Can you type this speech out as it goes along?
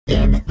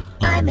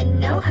I'm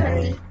in no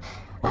hurry.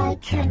 I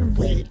can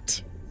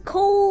wait.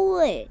 Call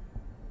it.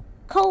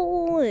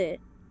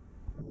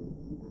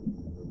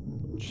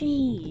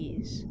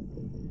 Jeez.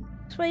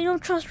 That's why you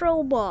don't trust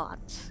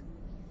robots.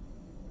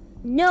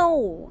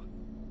 No.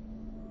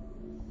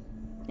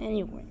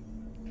 Anyway.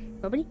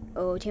 Nobody?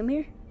 Oh, Tim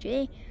here.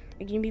 Today,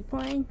 we're gonna be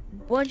playing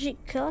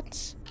Budget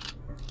Cuts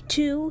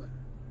 2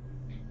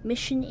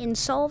 Mission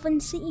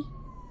Insolvency.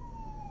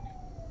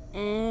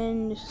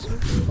 And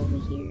switch over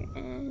here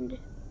and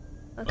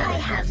okay. I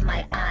have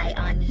my eye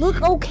on you.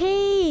 Look,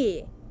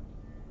 okay.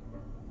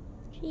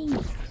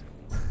 Jeez.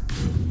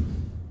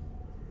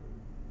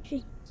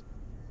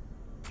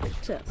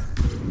 So,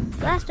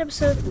 last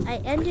episode, I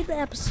ended the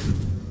episode.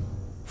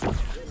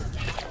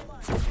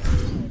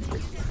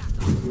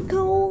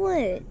 Call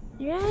it,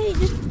 right?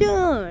 Just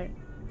done.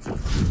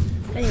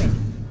 Anyway,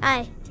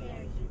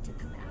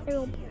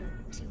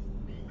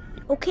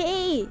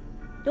 okay,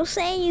 don't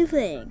say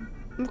anything.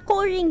 I'm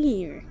recording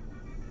here.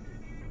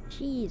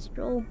 Jeez,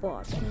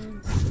 robots,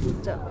 man.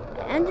 So,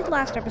 I ended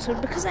last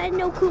episode because I had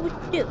no clue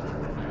what to do.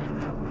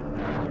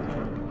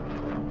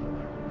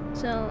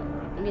 So,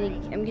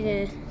 I'm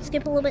gonna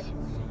skip a little bit,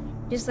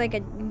 just like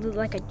a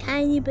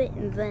tiny bit,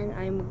 and then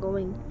I'm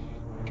going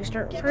to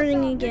start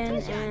recording again,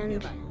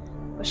 and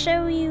I'll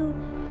show you.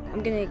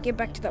 I'm gonna get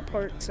back to that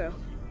part. So,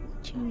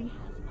 2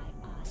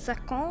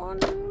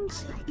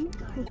 seconds.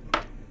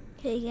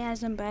 Okay,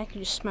 guys, I'm back. I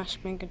just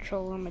smashed my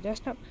controller on my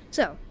desktop.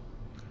 So,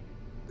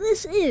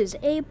 this is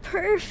a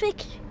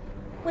perfect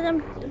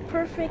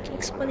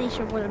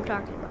explanation of what I'm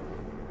talking about.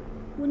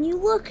 When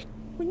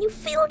you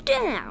feel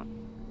down,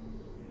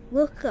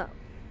 look up.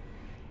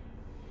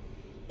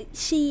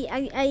 See,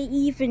 I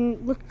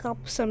even look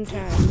up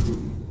sometimes,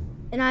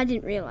 and I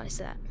didn't realize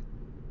that.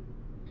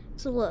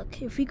 So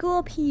look, if we go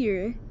up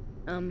here,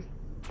 try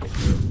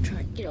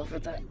and get over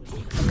that.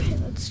 Okay,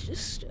 let's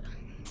just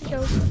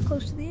go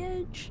close to the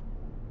edge.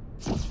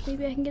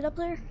 Maybe I can get up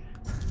there.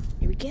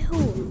 Here we go.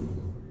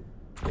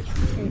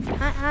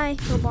 Hi,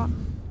 robot.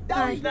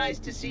 Hi. It's nice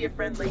to see a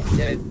friendly,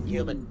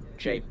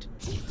 human-shaped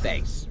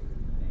face.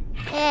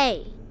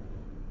 Hey.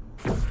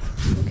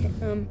 Okay,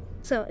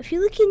 so if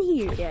you look in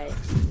here, guys,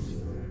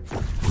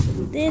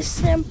 there's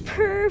some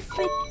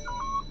perfect.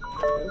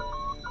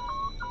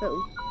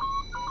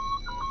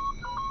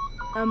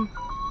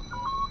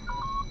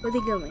 Where are they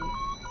going?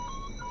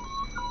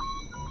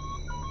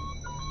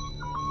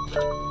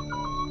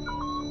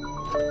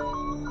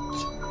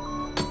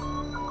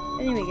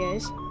 Anyway,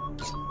 guys,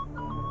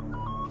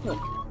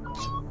 look,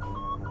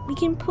 we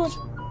can put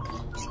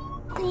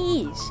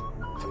these.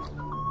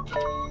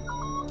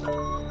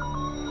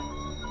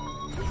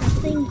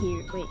 Thing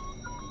here. Wait.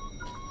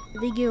 Where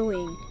are they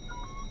going?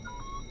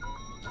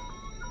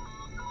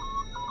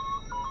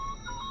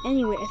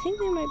 Anyway, I think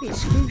there might be a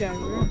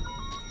screwdriver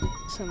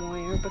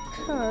somewhere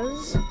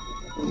because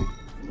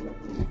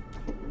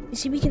you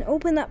see, we can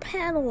open that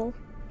panel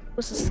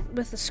with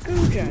a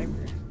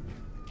screwdriver.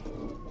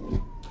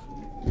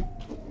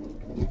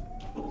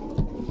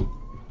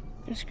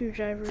 A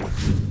screwdriver.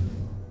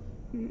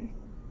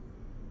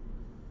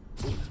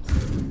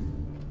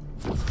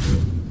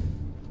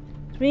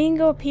 We can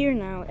go up here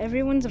now.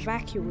 Everyone's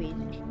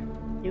evacuated.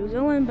 We're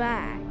going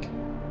back.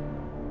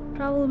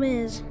 Problem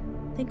is,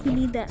 I think we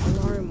need that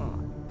alarm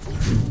on.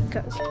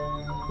 Because,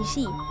 you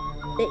see,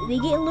 they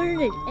get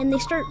alerted and they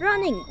start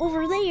running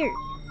over there.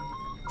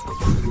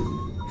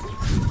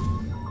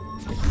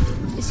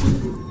 You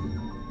see?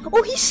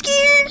 Oh, he's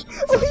scared!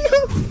 Oh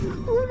no!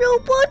 Oh no,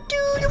 bot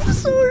dude, I'm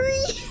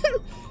sorry!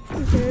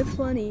 Okay, that's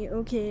funny.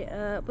 Okay,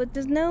 but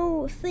there's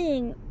no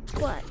thing.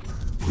 What?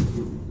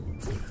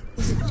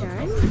 Is it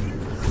time?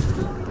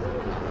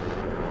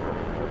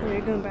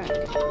 We're going back.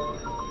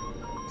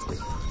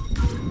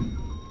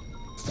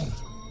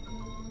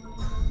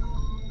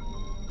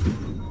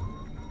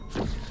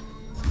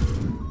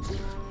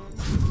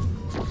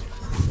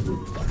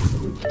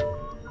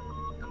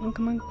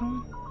 Come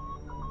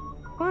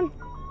on.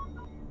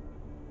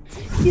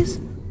 Yes.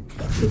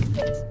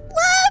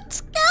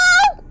 Let's go!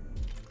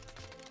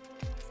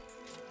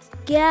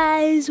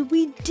 Guys,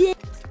 we did.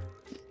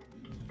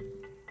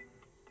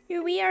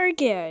 Here we are,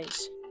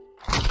 guys.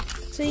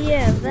 So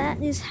yeah,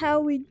 that is how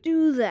we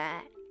do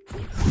that.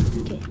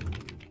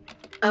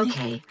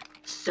 Okay,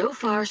 so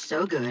far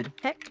so good.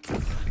 Heck.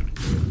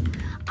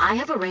 I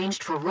have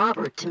arranged for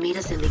Robert to meet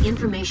us in the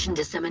Information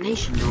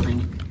Dissemination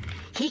Building.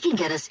 He can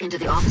get us into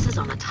the offices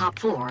on the top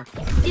floor,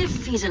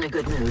 if he's in a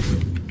good mood.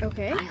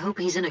 Okay. I hope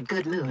he's in a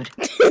good mood.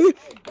 The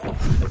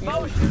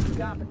bow shooting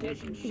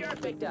competition sure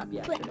picked up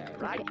yesterday,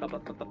 right?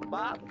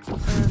 Bob?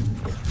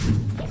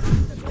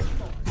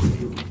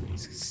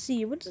 Let's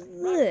see, what's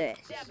this?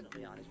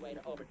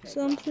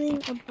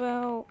 Something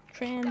about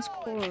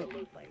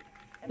Transcorp.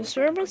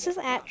 Disturbances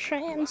at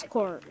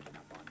Transcorp.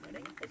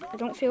 I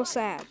don't feel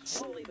sad.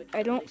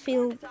 I don't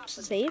feel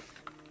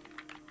safe.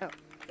 Oh.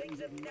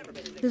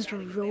 This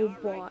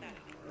robot.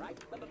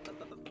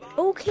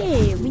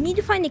 Okay, we need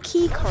to find a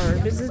key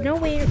card because there's no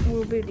way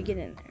we'll be able to get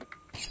in there.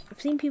 I've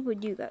seen people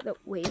do that.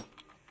 Wait.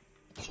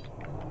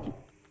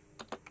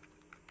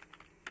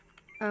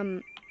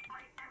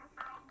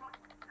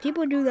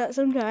 People do that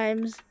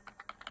sometimes.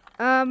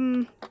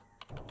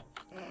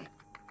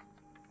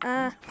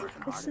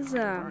 This is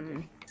a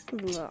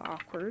little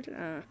awkward.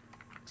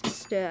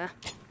 Just,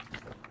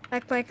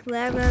 act like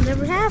that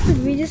never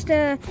happened. We just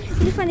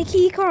find a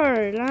key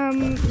card.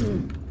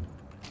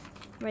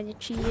 Might have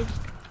cheated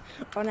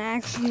on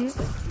accident.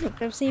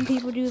 I've seen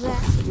people do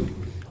that.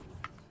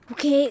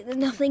 Okay, there's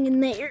nothing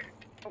in there.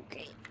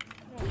 Okay.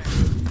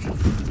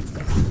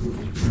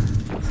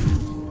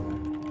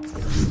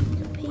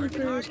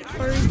 Papers,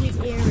 target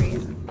area.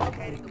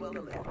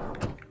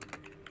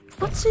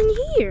 What's in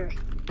here?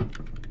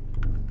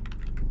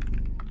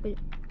 Wait,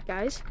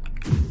 guys.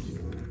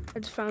 I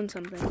just found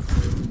something.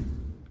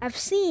 I've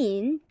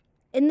seen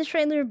in the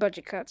trailer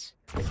budget cuts.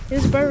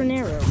 There's a bow and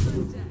arrow.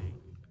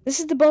 This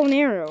is the bow and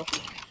arrow.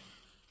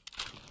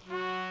 Yo.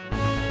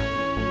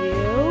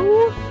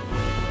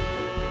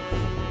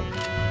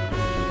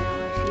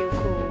 Now I feel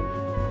cool.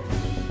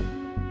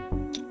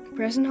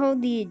 Press and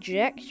hold the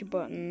eject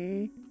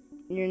button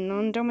in your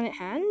non-dominant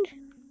hand.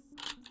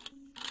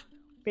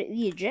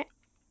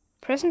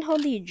 Press and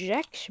hold the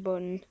eject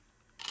button.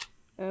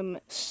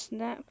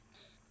 Snap.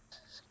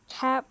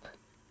 Tap.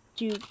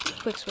 Do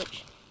quick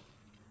switch.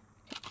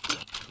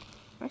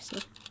 I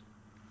see.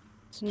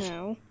 So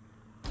now.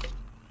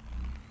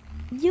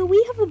 Yo,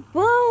 we have a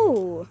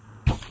bow!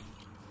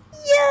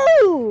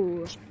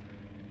 Yo!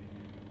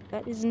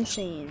 That is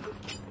insane.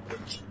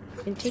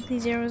 I can take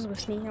these arrows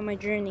with me on my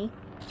journey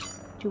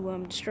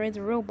to destroy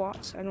the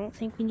robots. I don't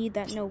think we need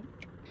that note.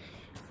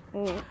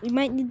 Well, we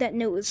might need that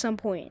note at some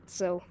point,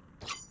 so.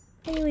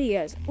 Anyway,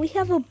 guys, we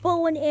have a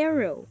bow and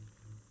arrow.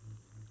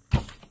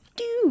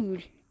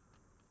 Dude!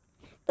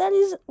 That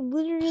is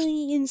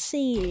literally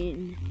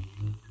insane.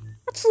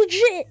 That's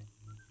legit!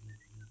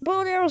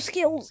 Bow and arrow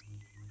skills!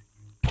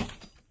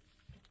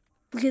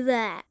 Look at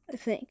that, I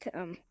think.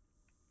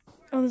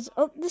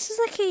 This is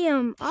like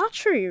a,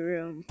 archery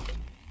room.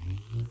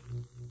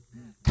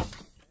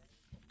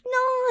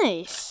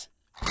 Nice!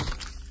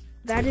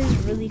 That is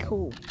really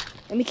cool.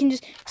 And we can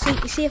just,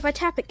 see if I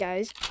tap it,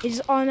 guys, it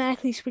just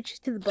automatically switches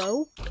to the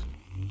bow.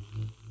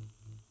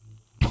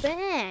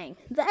 Bang!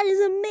 That is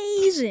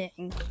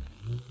amazing!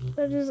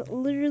 That is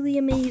literally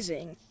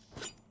amazing.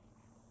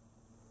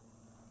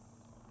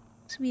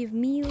 So we have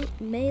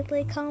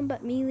melee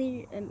combat,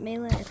 melee, I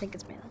think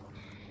it's melee.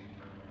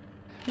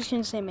 I'm just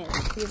gonna say melee.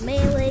 We have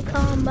melee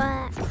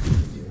combat.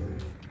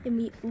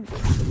 Wait.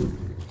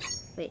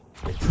 Wait,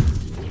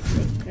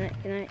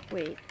 can I,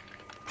 wait.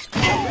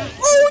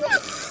 Oh no!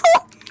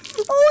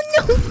 Oh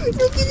no!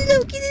 No, get it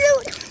out, get it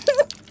out!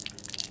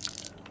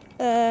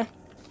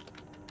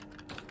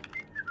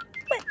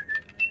 What?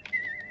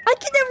 I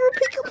can never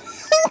pick up.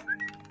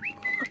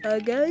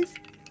 Guys,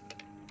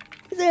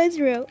 his eyes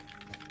are out.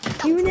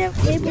 You were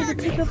never able to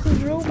pick up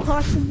those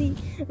robots in the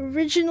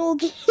original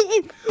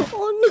game.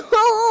 Oh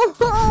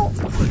no!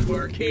 Good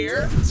work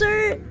here.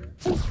 Sir!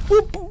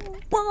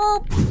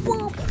 Bob!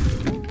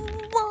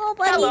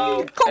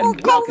 Hello, call and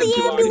the welcome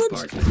to our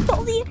ambulance! department.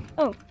 Call the...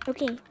 Oh,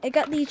 okay. I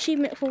got the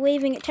achievement for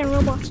waving at 10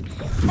 robots.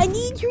 I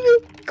need you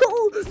to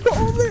call the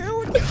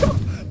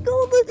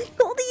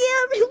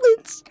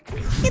ambulance!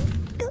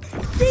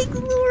 Take the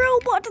little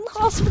robot to the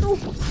hospital!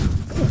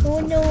 Oh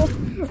no!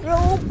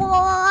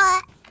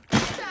 Robot!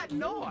 That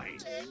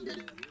noise.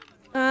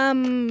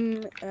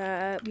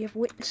 We have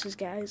witnesses,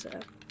 guys.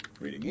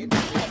 Reading in.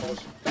 Oh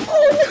no!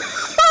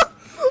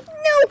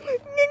 No!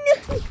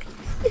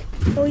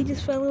 Oh, he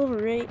just fell over,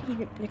 right?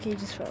 He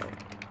just fell over.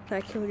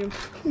 I killed him.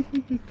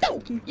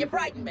 No, you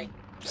frightened me.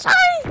 Sorry!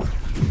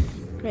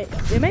 Right,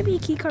 there might be a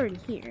key card in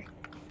here.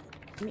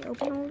 Can we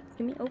open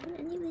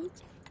any of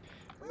these?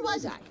 Where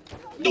was I?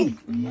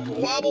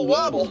 Wobble,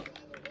 wobble.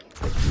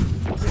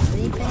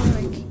 Anything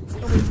like...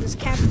 Oh wait, there's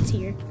cabinets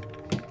here.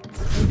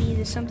 Maybe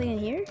there's something in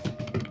here?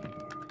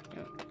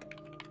 No.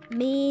 I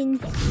mean,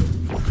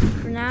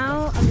 for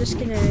now, I'm just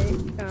gonna,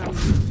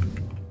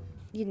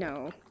 you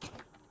know,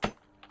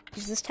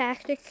 use this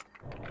tactic.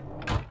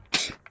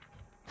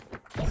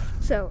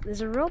 So,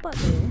 there's a robot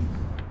there.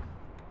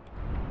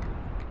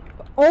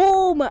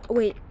 Oh my,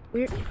 wait,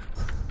 we're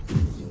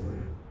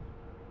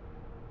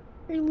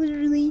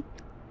literally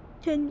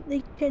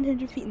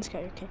 1,000 feet in the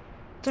sky, okay.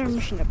 It's our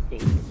mission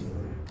update.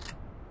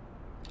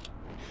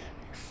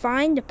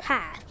 Find a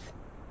path.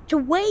 To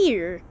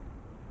where?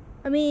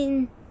 I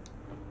mean,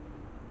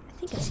 I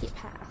think I see a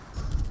path.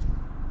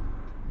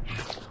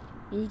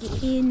 You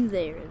get in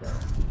there, though.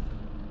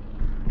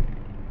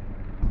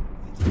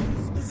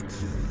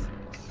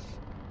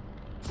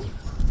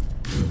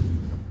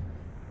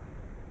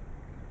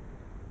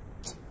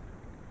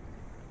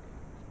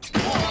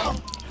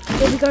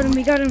 Yeah, we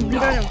got him.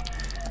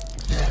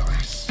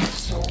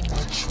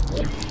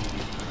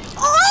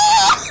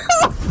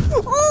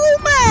 Oh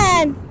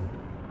man!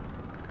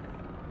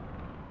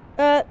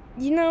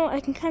 You know, I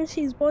can kind of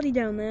see his body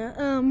down there.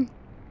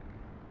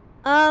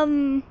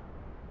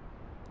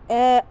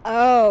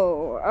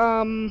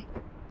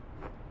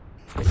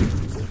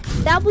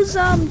 That was,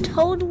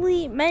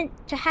 totally meant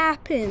to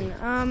happen.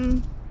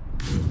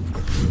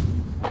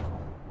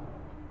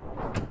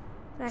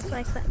 Act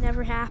like that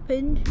never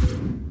happened.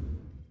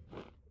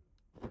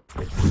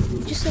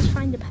 It just says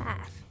find a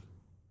path.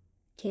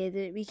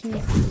 Okay, we can.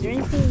 Is there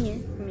anything in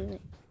here? I mean,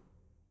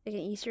 like an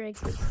Easter egg.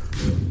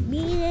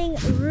 Meeting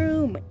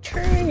room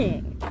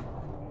turning.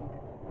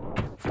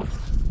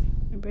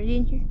 Anybody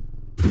in here?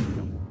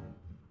 No.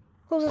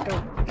 Close the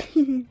door.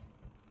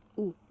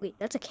 Ooh, wait,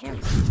 that's a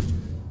camera.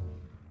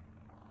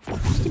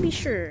 Just to be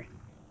sure.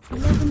 You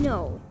never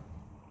know.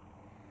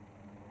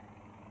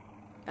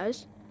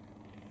 Guys?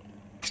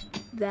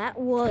 That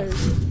was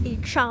a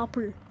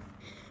chopper.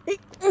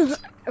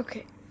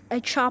 Okay,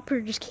 a chopper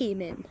just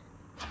came in.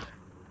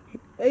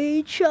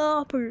 A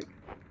chopper.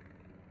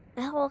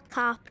 A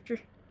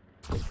helicopter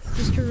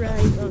just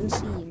arrived on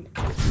scene.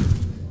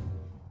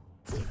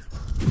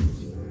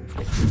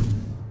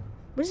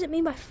 What does it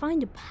mean by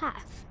find a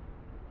path?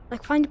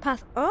 Like find a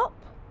path up?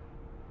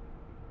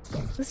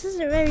 This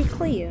isn't very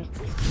clear.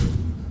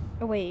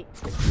 Oh wait,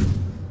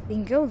 we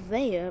can go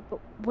there, but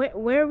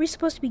where are we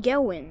supposed to be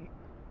going?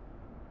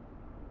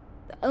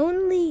 The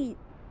only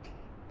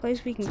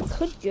place we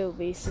could go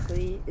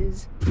basically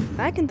is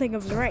I can think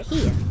of is right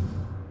here.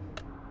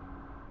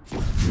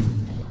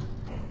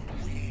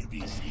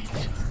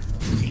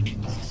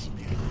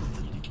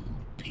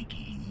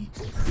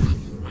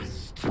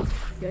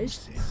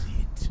 Guys?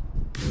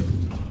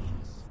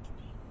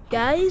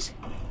 Guys?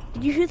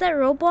 Did you hear that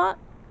robot?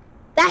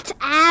 That's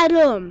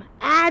Adam!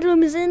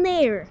 Adam is in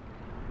there!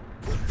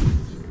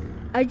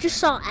 I just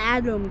saw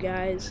Adam,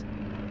 guys.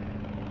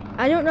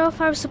 I don't know if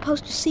I was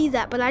supposed to see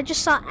that, but I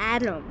just saw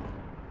Adam.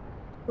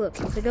 Look,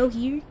 if I go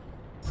here,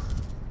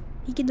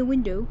 peek in the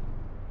window.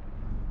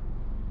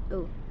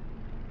 Oh,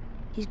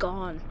 he's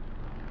gone.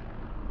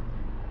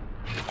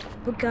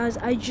 But guys,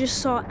 I just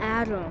saw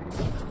Adam.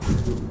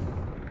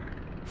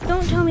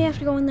 Don't tell me I have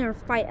to go in there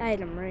and fight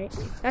Adam, right?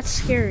 That's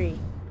scary.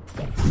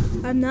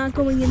 I'm not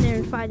going in there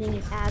and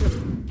fighting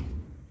Adam.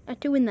 Not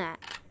doing that.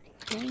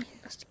 Okay,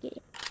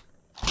 investigate.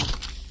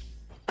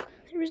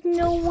 There is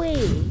no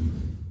way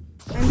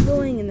I'm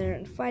going in there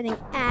and fighting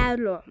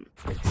Adam.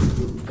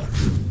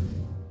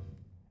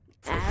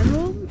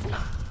 Adam?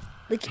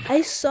 Like,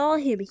 I saw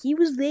him. He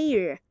was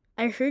there.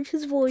 I heard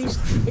his voice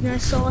and I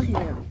saw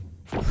him.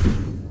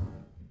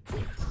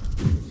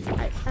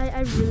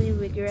 I really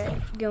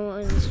regret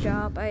going on this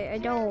job. I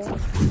don't.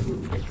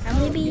 I'm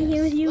gonna be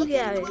here with you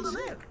guys.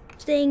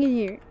 Staying in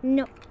here.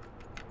 No.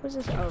 What's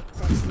this? Oh,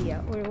 that's the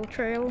little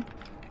trail.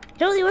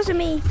 Totally wasn't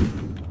me.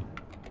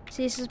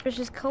 See a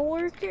suspicious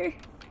coworker?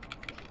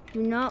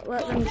 Do not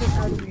let them get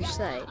out of your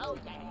sight.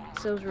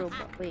 Those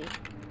robot. Wait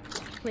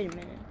a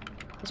minute.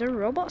 Is there a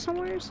robot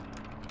somewhere?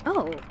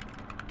 Oh.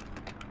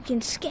 We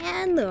can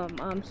scan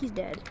them. He's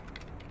dead.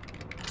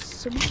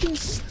 So we can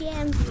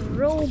scan for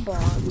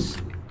robots.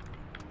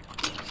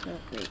 So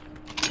wait.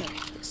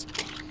 This.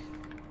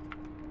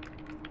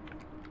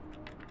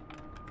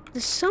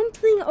 There's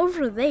something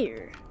over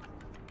there.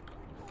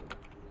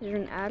 Is there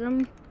an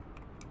atom?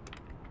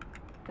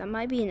 That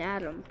might be an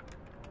atom.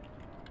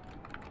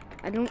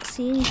 I don't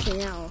see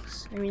anything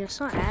else. I mean, I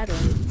saw Adam.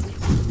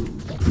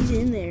 He's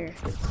in there.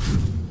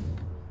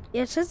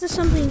 Yeah, it says there's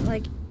something,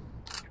 like,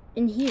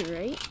 in here,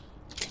 right?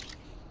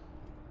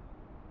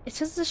 It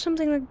says there's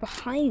something, like,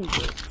 behind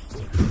it.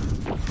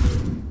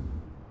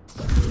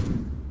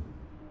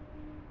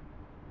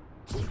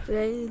 But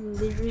I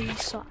literally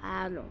saw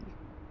Adam.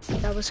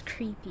 That was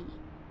creepy.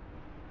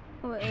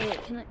 Oh, wait,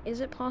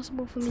 is it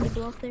possible for me to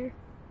go up there?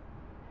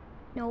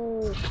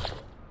 No.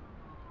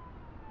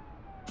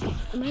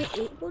 Am I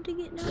able to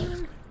get down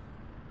there?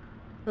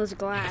 Those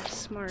glass,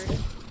 smart.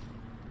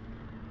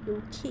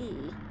 Okay.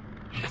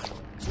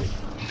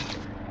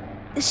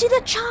 See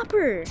that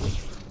chopper?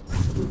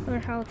 Or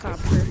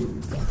helicopter.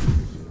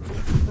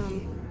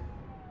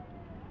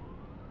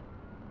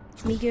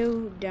 Can we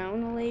go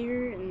down a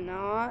layer and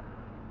not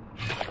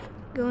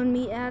go and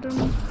meet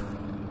Adam?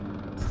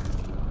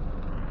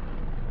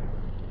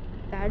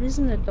 That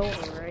isn't a door,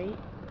 right?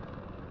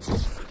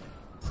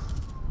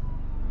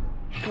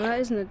 Well, that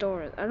isn't a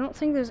door. I don't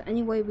think there's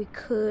any way we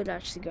could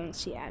actually go and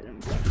see Adam.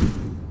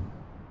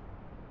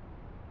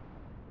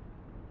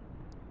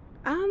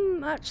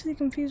 I'm actually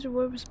confused of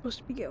where we're supposed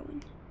to be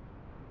going.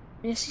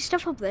 I mean, I see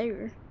stuff up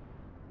there.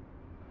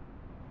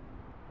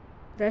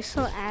 But I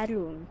saw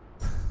Adam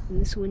in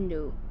this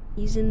window.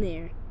 He's in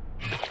there.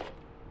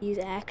 He's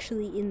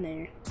actually in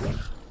there.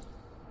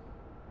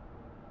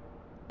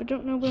 But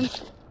don't know when. I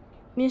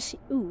mean, I see.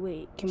 Ooh,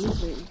 wait. Can we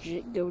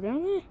legit go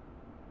down there?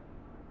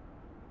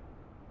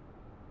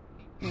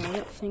 No, I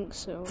don't think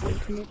so.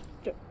 Can we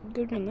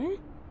go down there?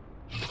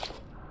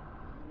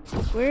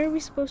 Where are we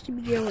supposed to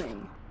be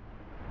going?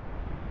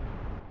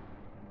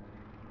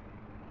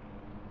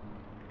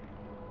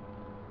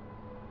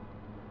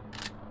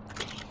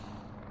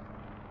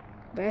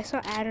 But I saw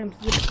Adam.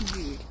 He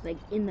appeared, like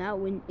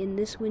in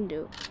this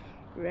window,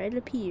 right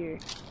up here.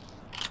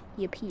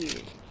 He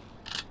appeared.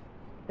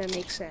 That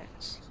makes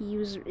sense. He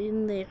was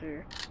in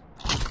there.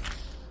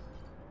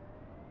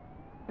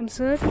 I'm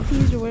so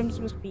confused where I'm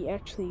supposed to be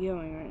actually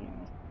going right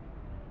now.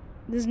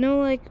 There's no,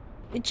 like,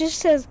 it just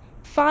says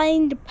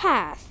find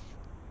path.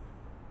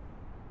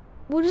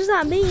 What does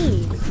that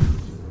mean?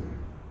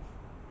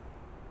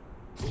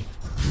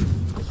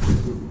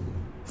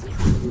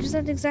 What does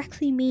that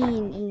exactly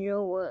mean in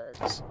your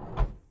words?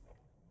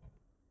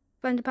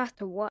 Find a path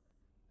to what?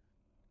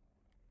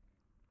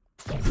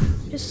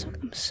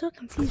 I'm so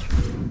confused.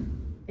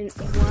 And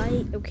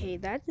why? Okay,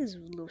 that is a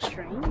little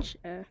strange.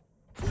 You're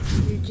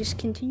just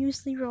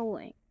continuously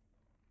rolling.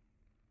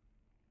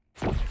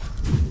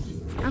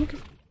 I'm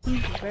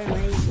confused where am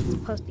I even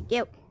supposed to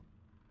go?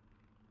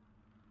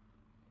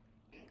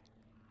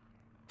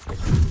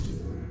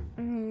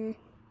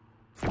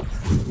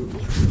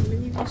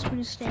 Really just want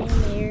to stand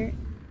there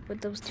with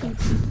those two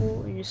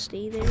people and just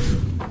stay there?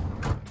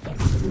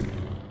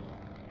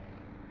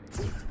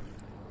 So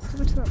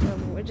what's that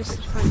level? I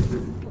just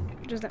find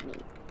what does that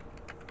mean?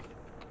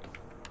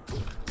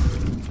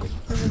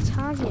 There's a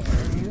target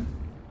area.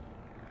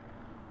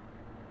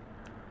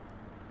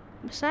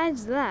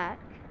 Besides that,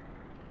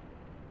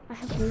 I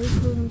have no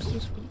clue what I'm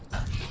supposed to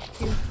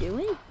be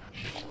doing.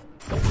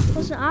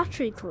 What's an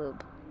archery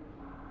club?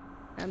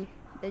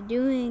 They're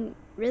doing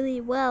really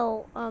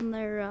well on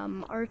their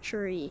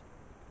archery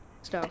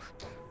stuff.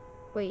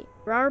 Wait,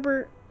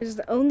 Robert is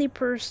the only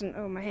person.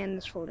 Oh, my hand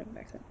is folding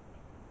back then.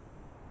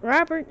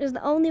 Robert is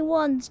the only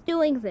one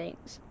doing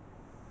things.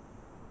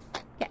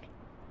 Okay.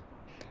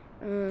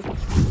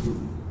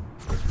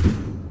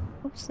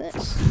 What's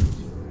this?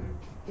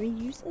 Do we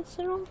use this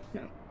at all?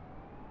 No.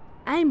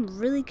 I'm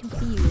really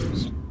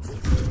confused.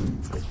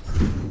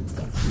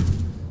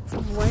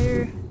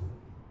 Where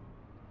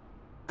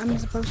I'm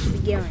supposed to be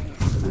going.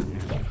 Oh,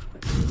 no.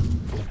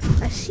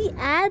 I see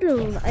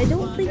Adam. I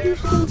don't think you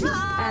should see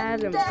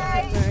Adam.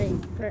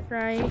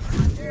 Right.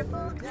 Scared.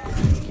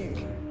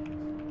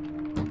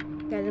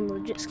 God, I'm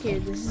legit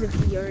scared. This is a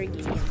VR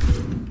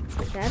game.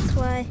 That's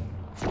why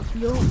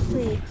you don't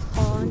play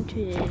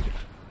haunted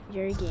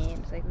VR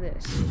games like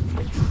this.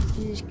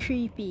 This is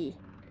creepy.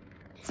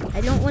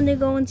 I don't want to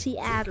go and see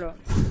Adam.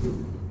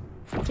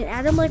 Can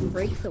Adam like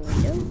break the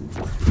window?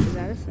 Is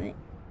that a thing?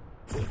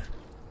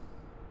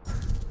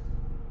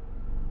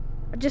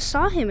 I just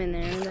saw him in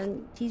there and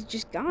then he's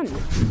just gone.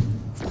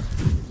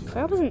 If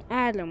I wasn't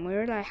Adam, where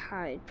would I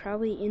hide?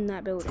 Probably in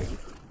that building.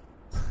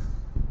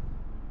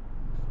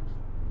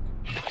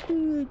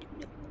 I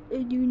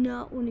do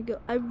not want to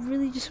go. I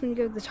really just want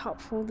to go to the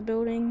top floor of the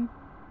building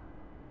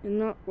and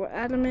not where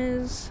Adam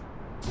is.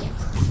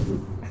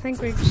 I think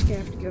we're just gonna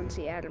have to go and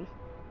see Adam.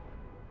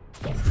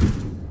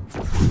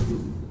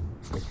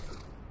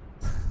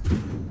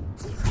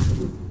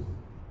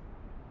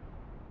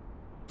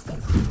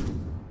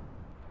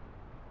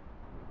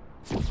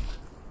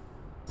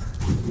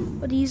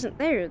 But he isn't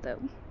there,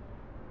 though.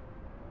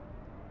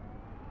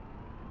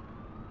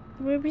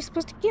 Where are we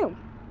supposed to go?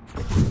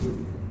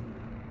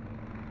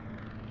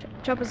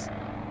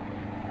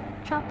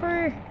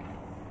 Chopper!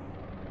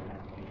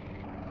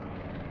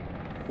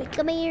 Wait,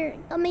 come here!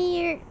 Come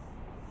here!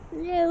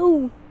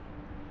 No!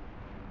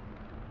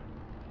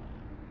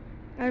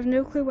 I have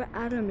no clue what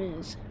Adam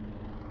is.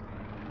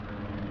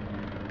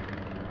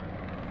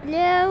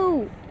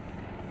 No!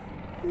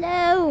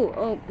 No!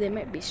 Oh, they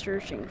might be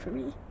searching for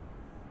me.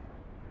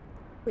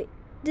 Wait,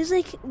 there's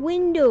like a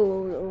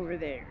window over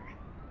there.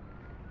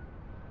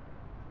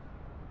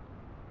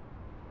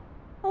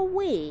 Oh,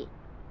 wait.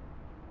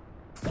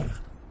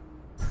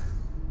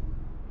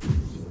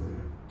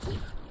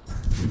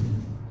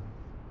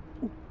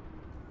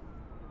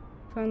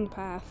 Found the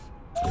path.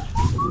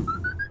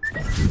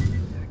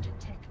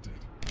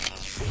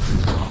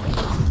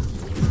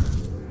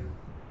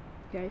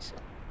 Guys,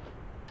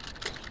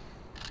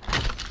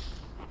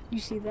 you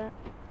see that?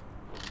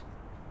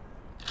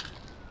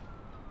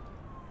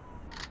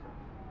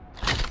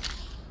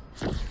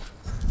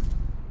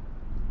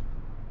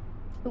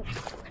 Oh.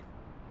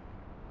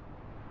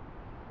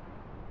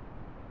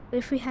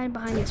 If we hide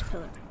behind this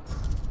pillar,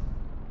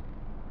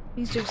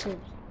 he's just in.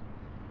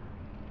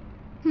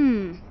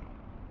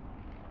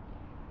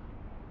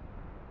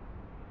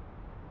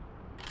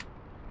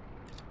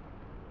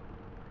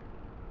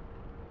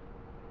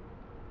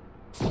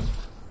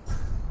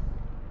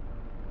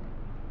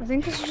 I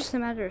think this is just a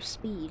matter of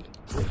speed.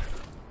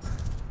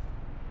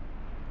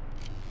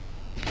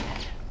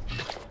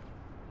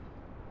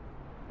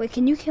 Wait,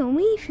 can you kill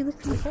me if you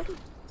look in the photo?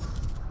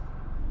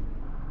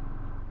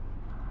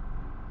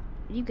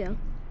 Where'd you go?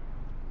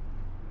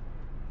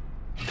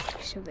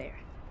 You're still there.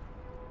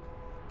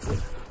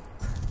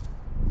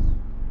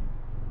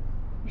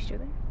 You're still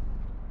there?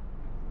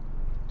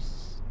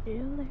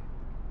 Still there.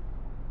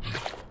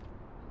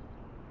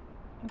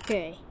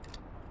 Okay.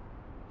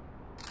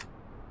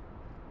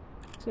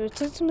 So it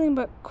said something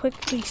about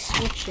quickly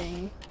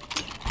switching.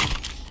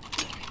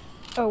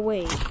 Oh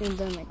wait, and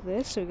then like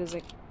this, so it goes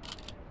like,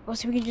 oh,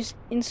 so we can just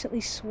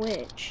instantly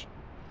switch.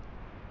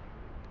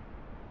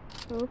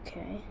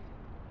 Okay.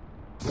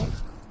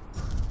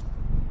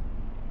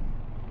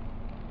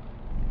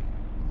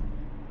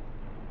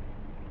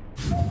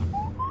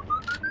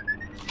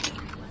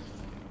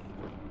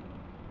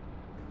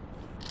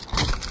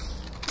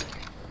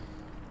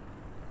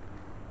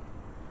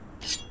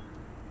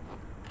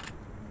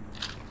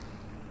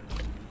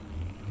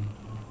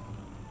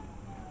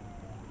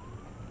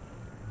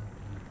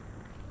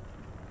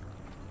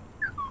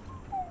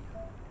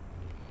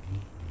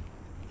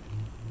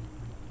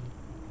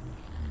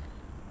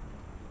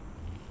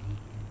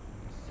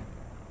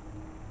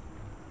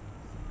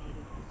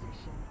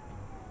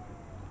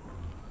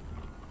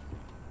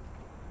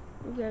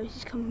 Oh guys,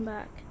 he's coming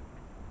back.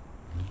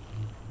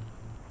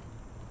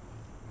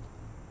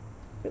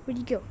 Where'd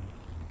he go?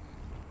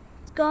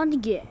 He's gone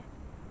again.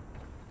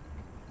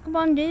 Come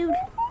on, dude.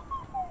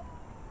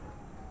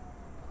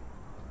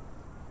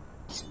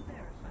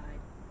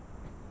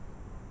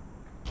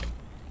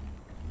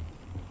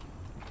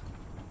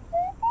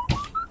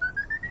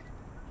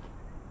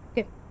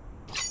 Okay.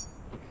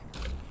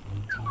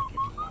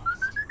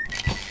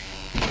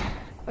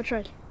 I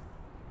tried.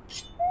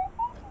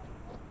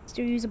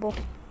 Still usable.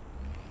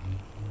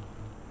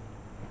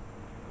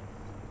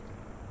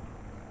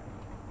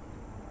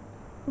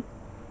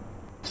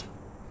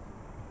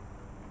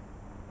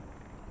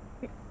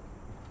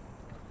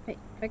 Hey,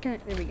 I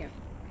can't. There we go.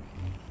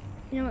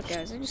 You know what,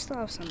 guys? I just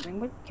thought of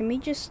something. What can we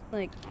just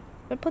like?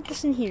 If I put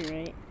this in here,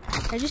 right?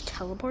 Can I just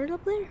teleport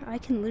up there? I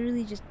can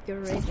literally just go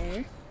right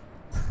there.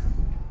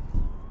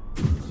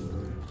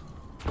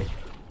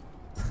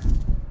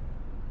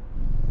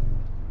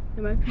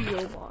 There might be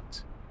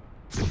robots.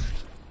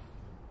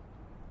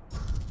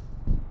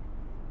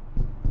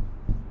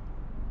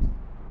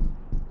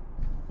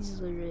 He's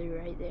literally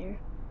right there.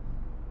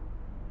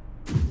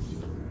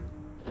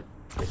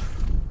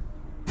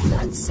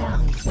 That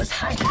sound was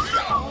hiding.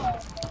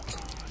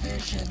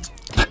 Vision.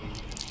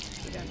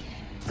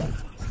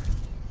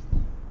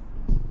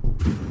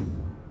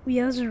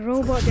 Yeah, there's a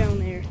robot down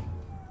there.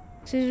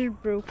 Scissors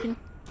broken.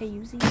 I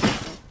use these.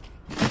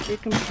 They're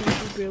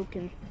completely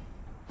broken.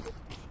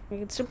 I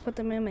can still put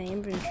them in my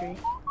inventory.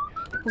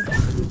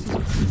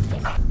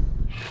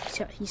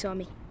 He saw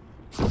me.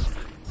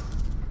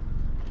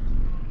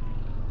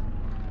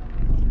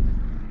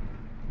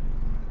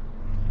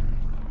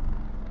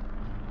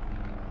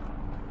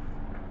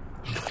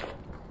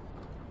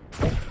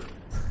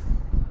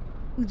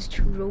 Ooh, there's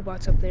 2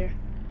 robots up there.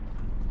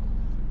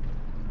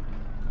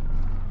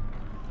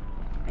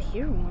 I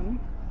hear one.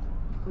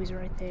 Oh, he's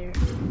right there.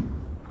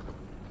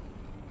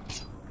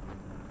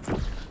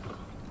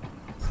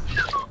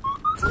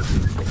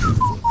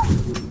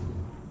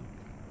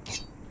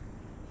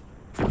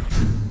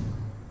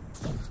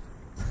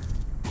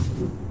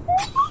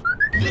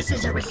 This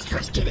is a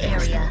restricted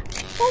area.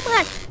 Oh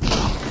my!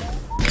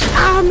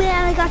 Oh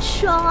man, I got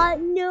shot.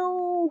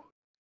 No.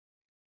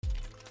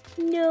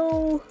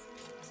 No.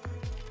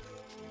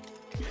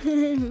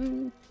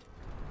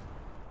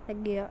 I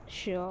got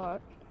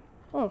shot.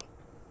 Oh,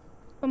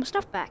 my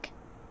stuff back.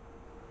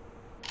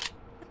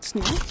 That's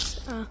nice.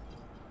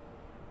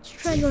 Let's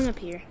try going up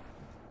here.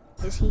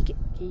 Can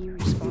he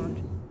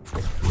respawn?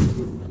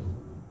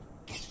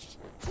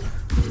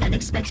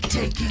 Unexpected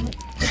taking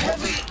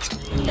heavy.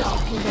 No.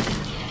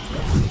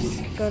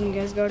 Got him,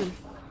 guys. Got him.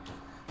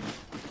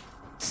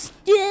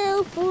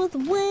 Still for the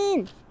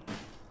win.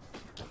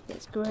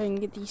 Let's go ahead and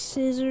get these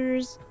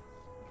scissors.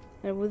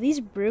 Well, these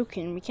are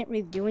broken. We can't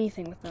really do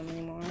anything with them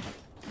anymore.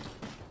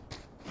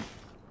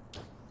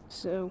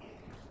 So,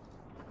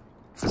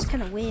 it's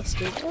kind of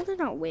wasted. Well, they're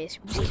not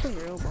wasted. We just killed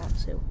a robot,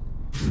 so.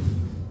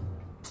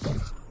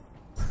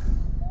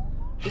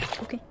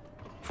 Okay.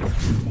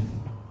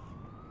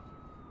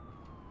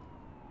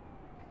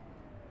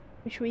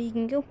 Which way you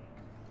can go?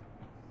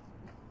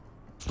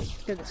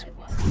 Go this way.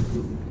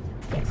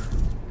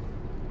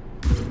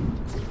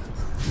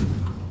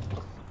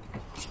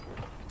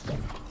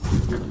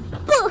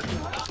 Oh,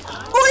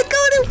 I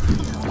got him!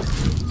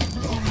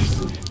 There is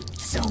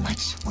so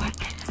much work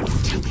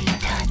to be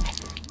done.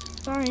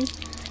 Sorry.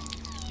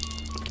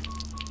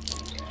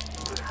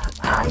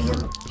 I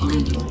am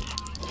bleeding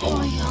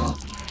oil.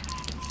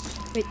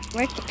 Wait,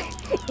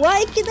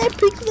 why can I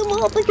pick them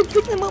up? I can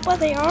pick them up by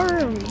the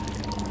arm.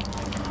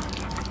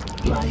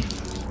 Life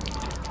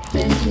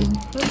begging.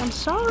 Look, I'm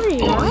sorry,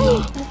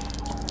 right?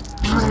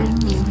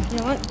 Draining. You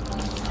know what?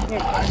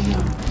 Here. I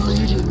am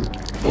bleeding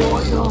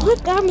oil.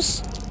 Look,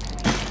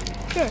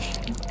 Shush.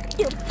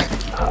 You.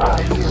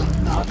 I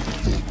am not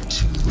fit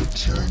to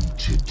return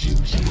to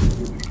duty.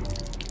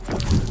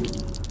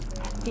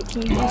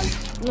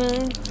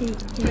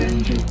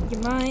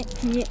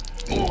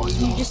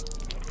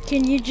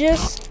 Can you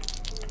just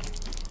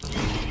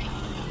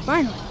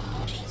finally,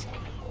 jeez,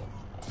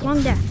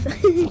 long death.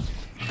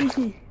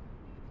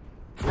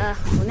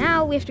 Well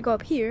now we have to go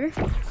up here.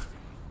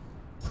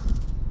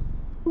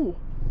 Ooh.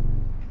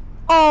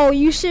 Oh, are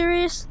you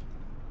serious?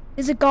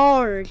 There's a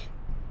guard.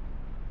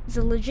 He's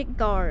a legit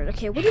guard.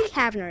 Okay, what do we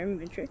have in our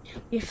inventory?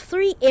 We have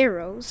 3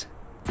 arrows.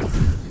 I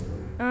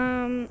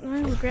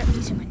will grab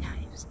these are my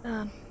knives.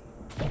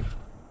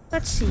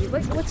 Let's see.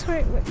 What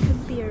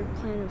could be our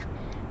plan of?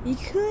 We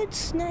could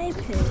snipe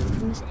him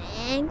from this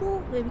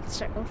angle. Maybe we could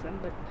start with him,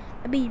 but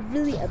that'd be a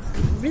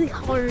really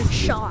hard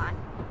shot.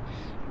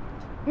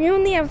 We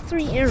only have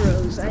 3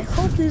 arrows. I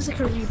hope there's like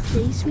a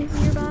replacement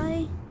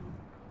nearby.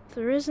 If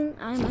there isn't,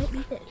 I might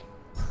be dead.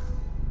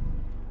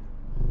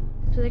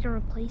 So like a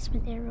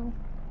replacement arrow.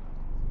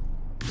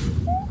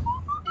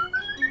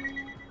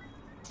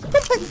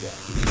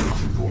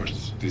 Of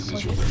course, this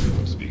is your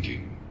radio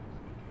speaking.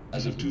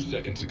 As of 2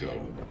 seconds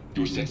ago,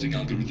 your sensing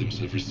algorithms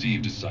have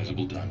received a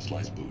sizable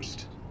downslice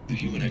boost. The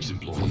human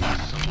ex-employee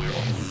is somewhere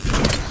on the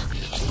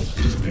route.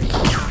 It is very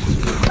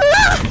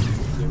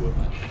There were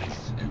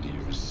eyes and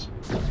ears.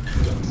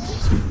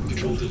 Guns.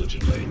 Control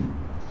diligently.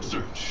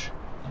 Search.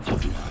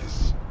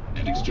 Optimize.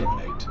 And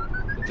exterminate.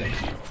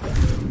 Thank you.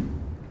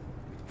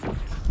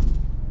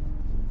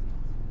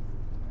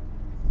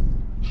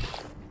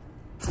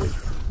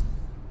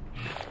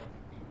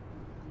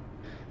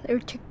 They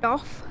were ticked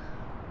off.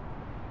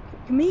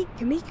 Can we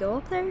go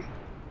up there?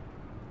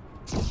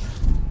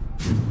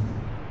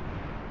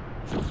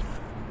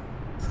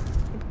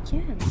 We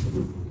can.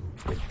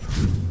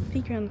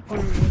 Peek around the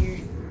corner right here.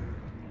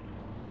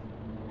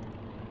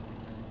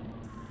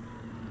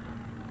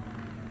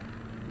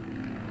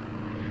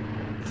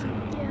 So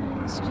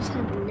guys, just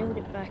had to load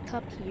it back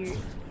up here.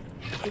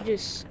 I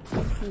just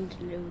need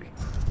to load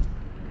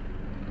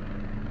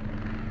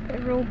a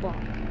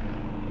robot.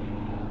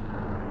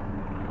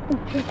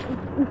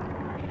 Ooh.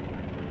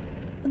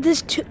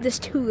 There's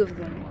two of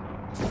them.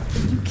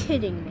 Are you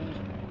kidding me?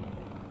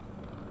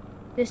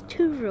 There's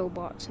two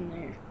robots in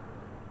there.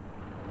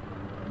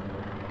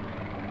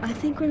 I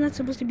think we're not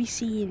supposed to be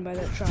seen by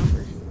that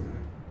chopper.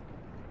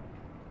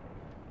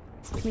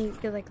 Can we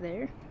go like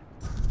there?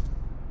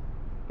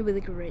 Maybe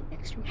they go right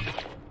next to me.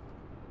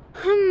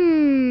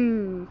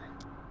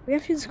 We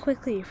have to do this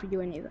quickly if we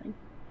do anything.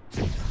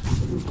 I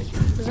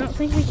don't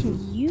think we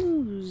can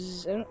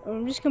use.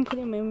 I'm just gonna put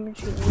it in my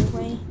inventory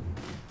anyway.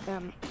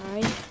 I'm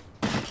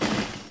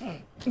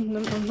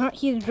not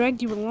here to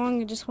drag you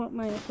along. I just want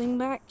my thing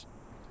back.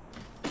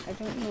 I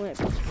don't know what it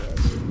is.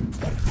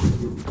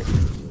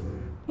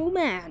 Oh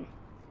man!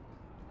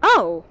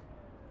 Oh,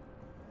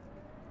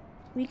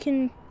 we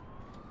can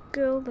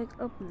go like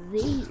up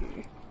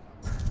there.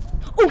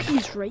 Oh,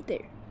 he's right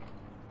there.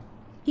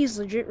 He's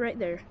legit right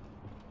there.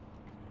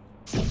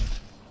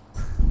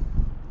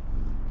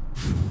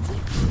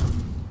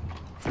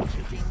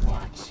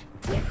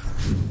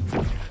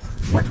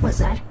 What was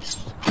that?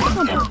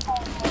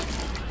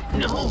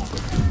 No.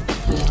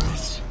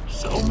 There's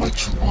so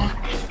much more.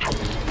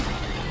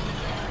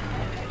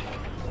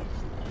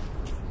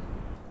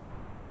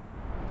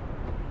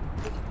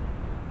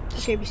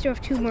 Okay, we still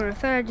have two more. I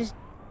thought I just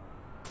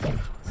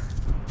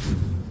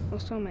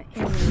lost all my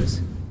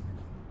arrows.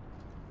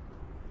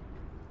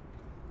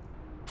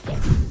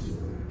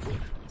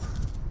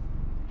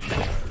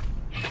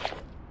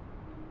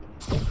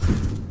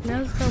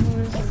 Now the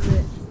problem is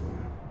that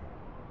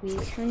we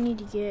kind of need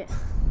to get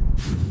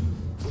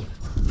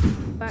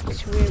back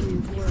to where we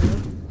were.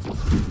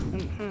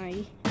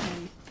 High.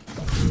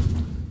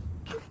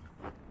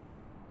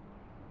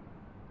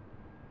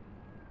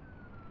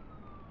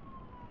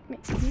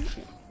 Let's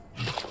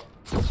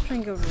try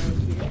and go right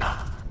here.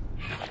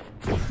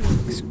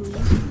 Squeeze.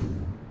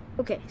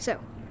 Okay, so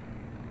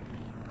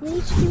what we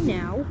need to do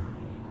now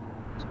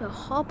is gonna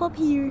hop up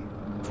here.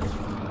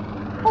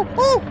 Oh!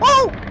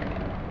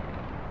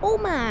 Oh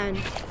man!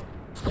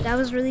 That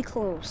was really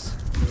close.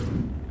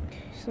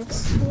 So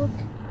let's look.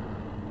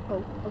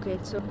 Oh, okay,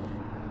 so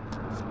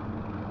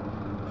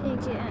hey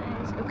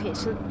guys. Okay,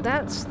 so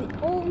that's the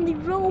only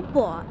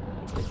robot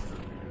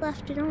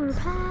left in our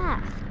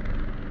path.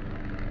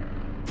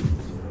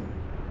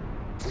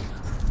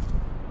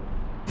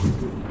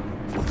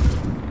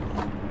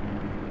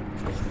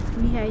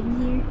 We hiding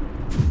here?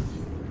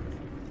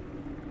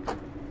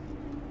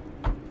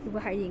 We're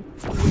hiding.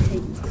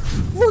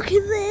 Look at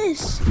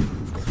this!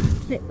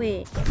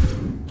 Wait.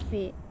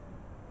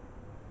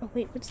 Oh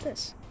wait, what's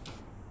this?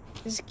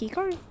 Is this a key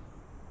card?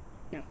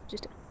 No,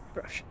 just a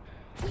brush.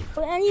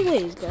 But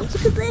anyways, guys,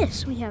 look at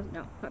this! We have,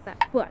 no, not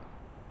that, but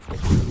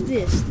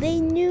this. They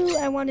knew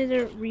I wanted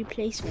a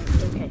replacement.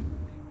 Okay,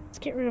 let's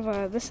get rid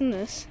of this and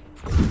this.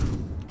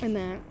 And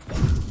that.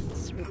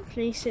 Let's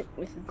replace it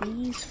with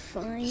these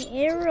fine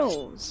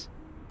arrows.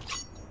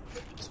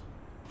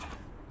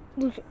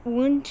 Look,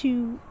 1,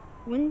 2,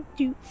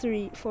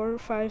 3, 4,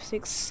 5,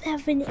 6,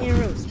 7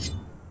 arrows.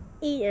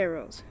 8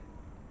 arrows.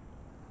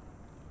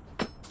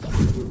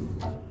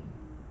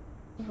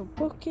 We have a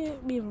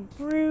bucket, we have a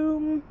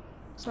broom,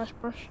 slash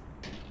brush.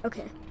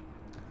 Okay.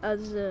 I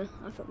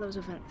thought that was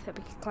a vent that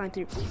we could climb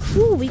through.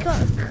 Ooh, we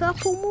got a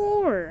couple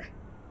more!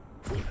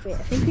 Wait,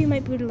 I think we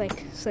might be able to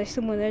like slice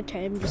them one at a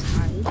time and just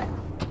hide.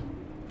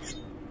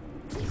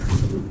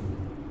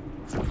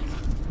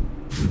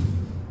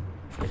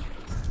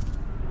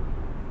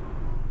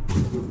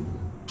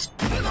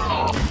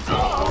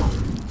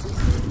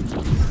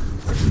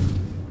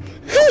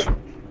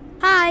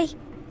 Hi!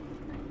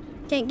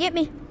 Can't get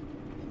me.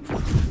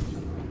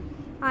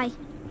 Hi.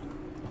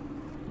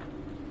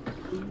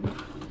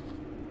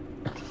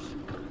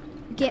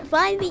 You can't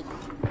find me.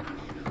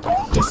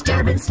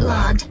 Disturbance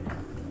logged.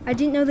 I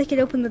didn't know they could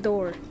open the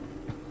door.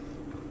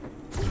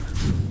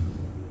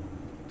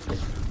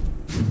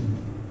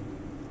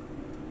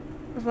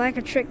 If I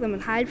could trick them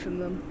and hide from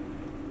them.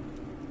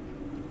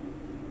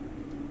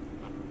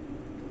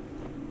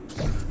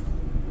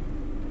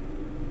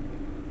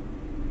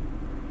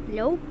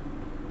 Hello?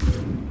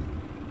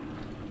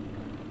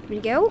 Can we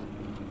go?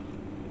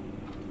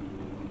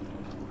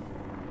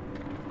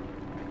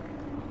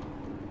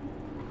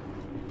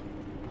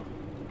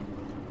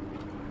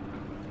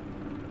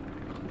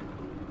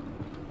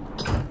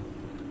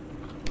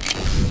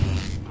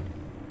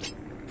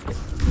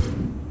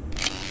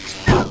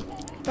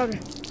 Got her.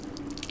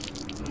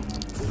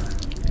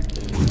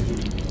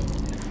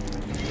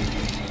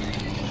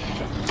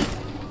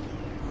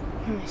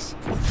 Nice.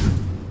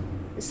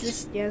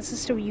 This is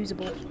still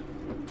usable.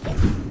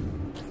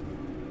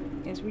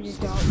 Yes, we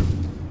just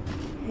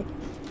don't.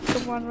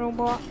 Come on,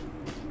 robot.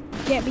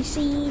 Can't be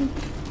seen.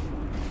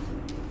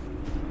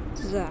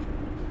 This is a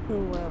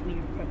little weird.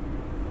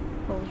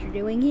 What you're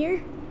doing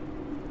here?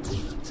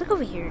 Let's look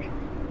over here.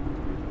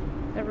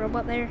 That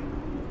robot there?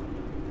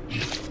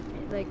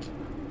 Like,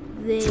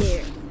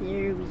 there.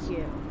 There we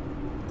go.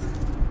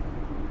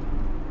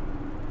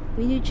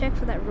 We need to check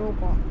for that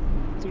robot.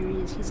 There he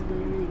is. He's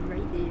literally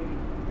right there.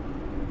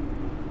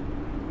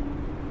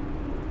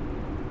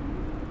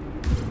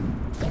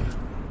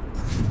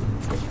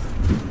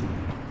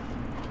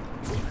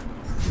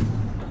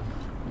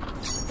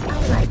 I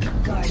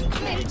like guarding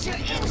major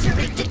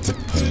injury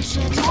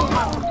division.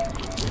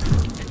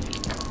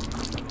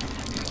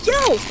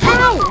 Yo!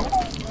 Ow!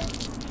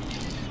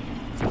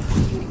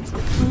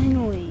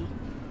 Finally.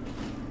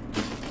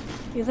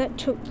 Yeah, that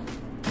took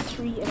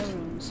 3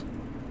 arrows.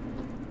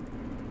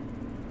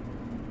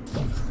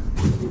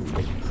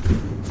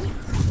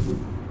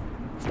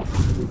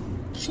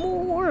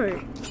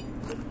 More!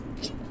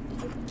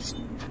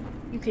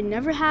 You can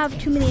never have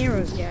too many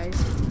arrows, guys.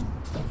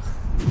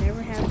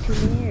 Never have too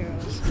many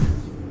arrows.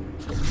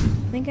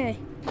 I think I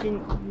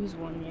didn't use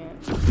one yet.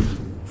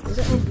 Is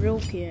that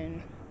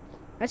broken?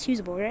 That's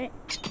usable, right?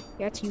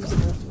 Yeah, that's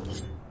usable.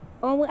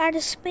 Oh, we're out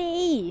of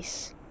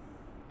space!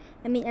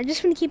 I mean, I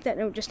just want to keep that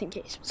note just in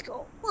case. Let's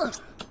go.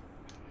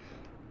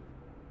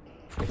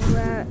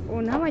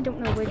 Well, now I don't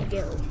know where to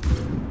go.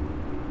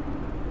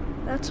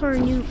 That's our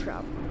new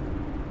problem.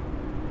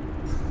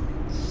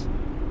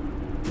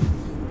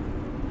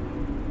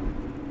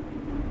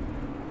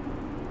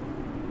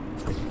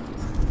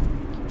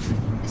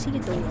 I see the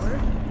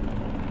door.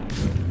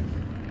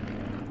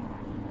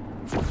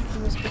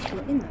 There's people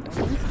in the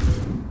door.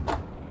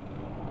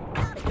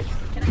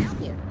 Can I help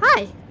you?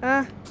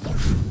 Hi.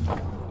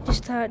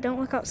 Just don't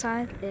look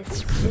outside.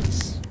 It's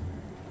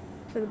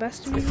for the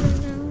best of you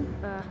right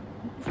now.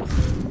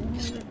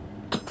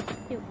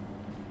 Ew.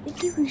 They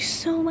give you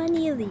so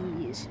many of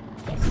these.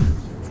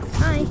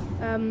 Hi.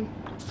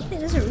 Hey,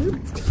 there's a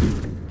root.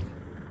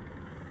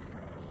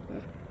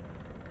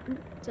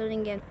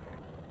 Starting again.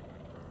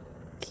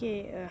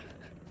 Okay,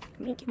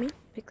 can me,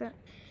 pick that.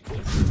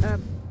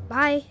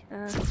 Bye.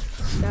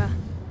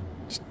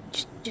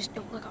 Just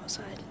don't look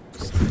outside.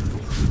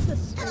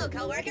 Hello,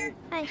 coworker.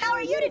 Hi. How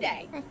are you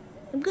today? Hi.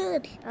 I'm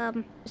good.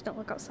 Just don't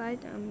look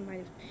outside. Might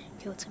have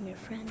killed some of your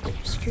friends or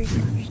security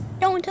guards.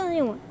 Don't tell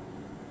anyone.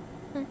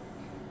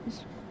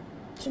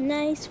 It's a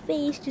nice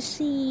face to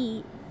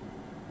see.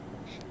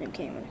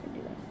 Okay, I'm not gonna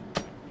do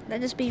that.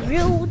 Let us be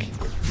rude.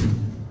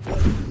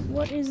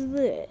 What is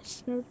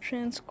this? No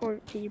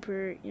transport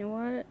paper. You know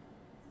what?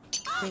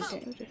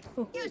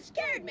 Oh, You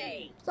scared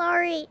me.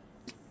 sorry.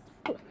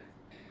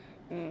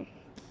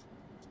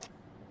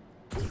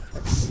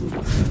 Let's see.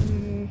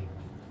 Can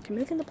we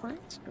look in the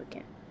plants? No, we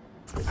can't.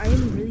 I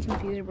am really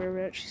confused where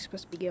we're actually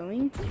supposed to be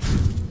going.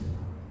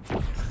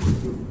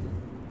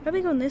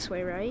 Probably going this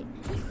way, right?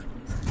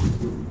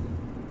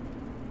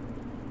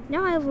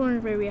 Now I've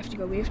learned where we have to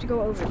go. We have to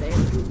go over there.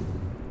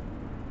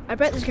 I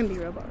bet there's gonna be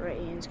a robot, right?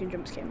 And it's gonna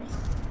jump scare me.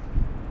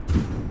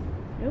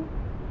 Nope.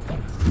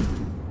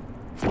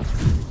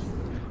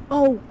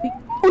 Oh,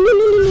 oh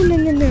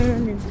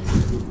no.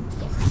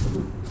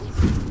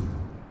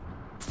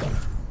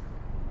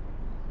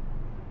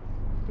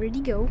 Where'd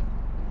he go?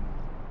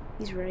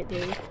 He's right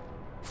there.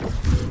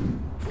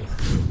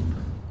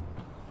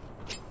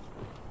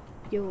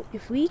 Yo,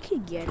 if we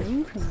could get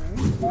him from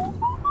there.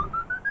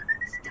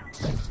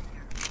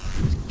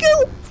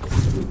 Go!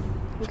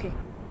 Okay.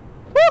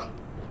 Woo!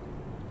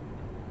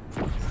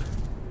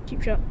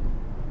 Cheap shot.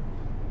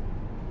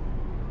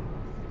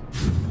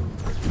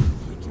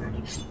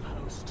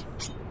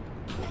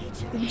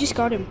 We just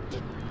got him.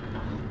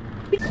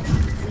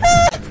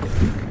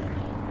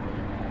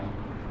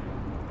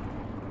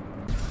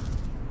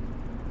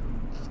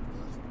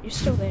 You're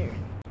still there.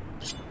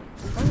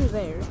 Over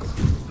there.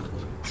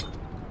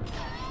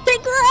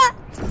 Take that!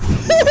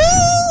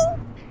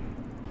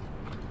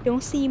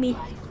 Don't see me.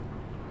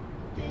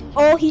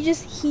 Oh, he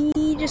just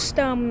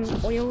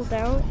oiled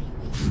out.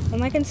 I'm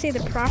not gonna say the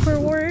proper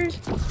word.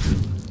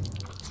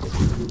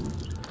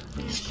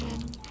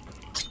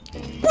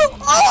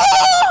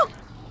 Oh!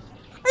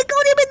 I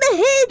got him in the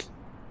head!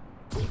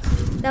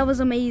 That was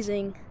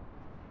amazing.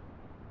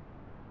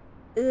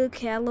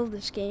 Okay, I love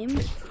this game.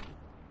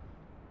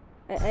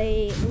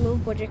 I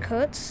love Budget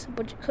Cuts.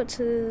 Budget Cuts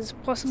is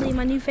possibly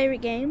my new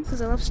favorite game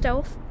because I love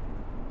stealth.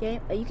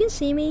 Game. You can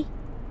see me.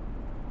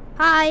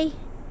 Hi.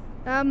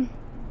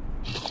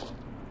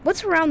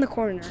 What's around the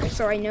corner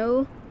so I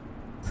know?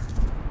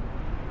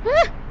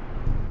 Ah!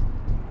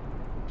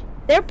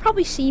 They'll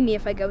probably see me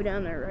if I go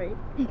down there,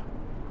 right?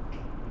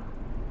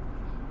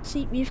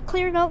 See, we've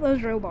cleared out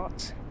those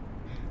robots.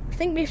 I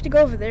think we have to go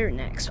over there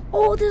next.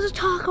 Oh, there's a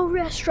taco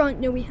restaurant.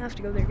 No, we have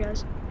to go there,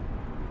 guys.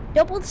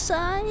 Double the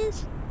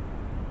size.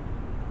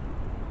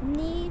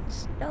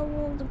 needs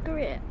double the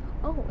grip.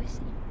 Oh, I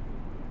see.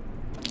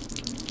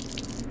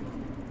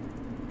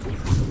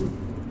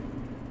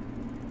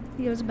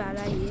 It was a bad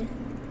idea.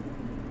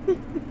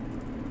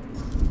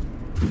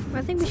 What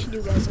I think we should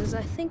do, guys, is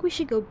I think we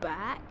should go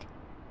back.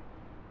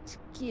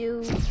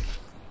 Skew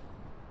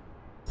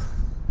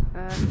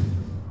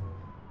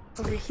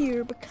over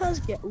here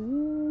because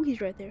ooh,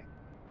 he's right there.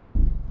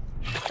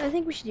 What I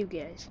think we should do,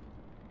 guys,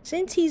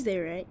 since he's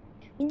there, right?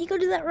 We need to go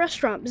to that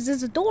restaurant because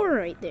there's a door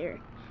right there.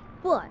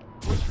 But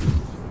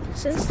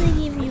since they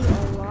give you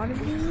a lot of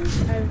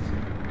these,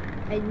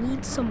 I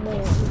need some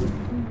more.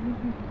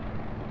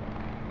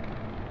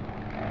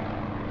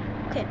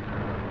 Okay.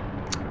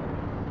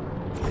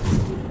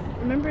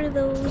 Remember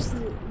those?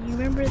 You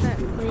remember that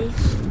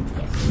place?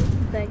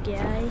 That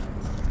guy?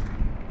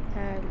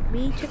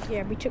 We took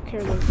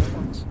care of those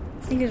ones.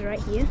 I think it's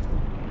right here.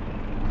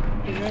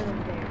 He's right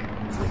over there.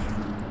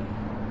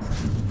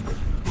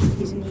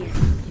 He's in here.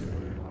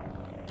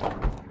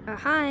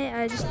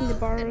 Hi, I just need to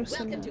borrow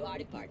some. Welcome to our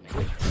department.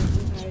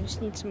 I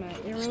just need some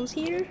arrows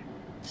here.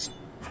 So,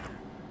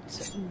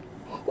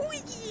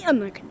 I'm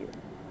not gonna do it.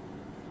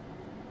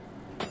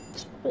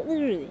 But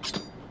literally,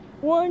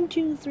 1,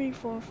 2, 3,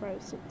 4,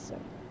 5, 6,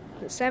 7.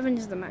 The 7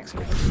 is the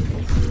maximum.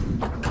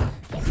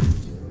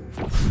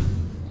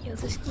 Yo,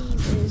 this game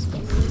is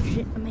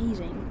legit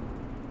amazing.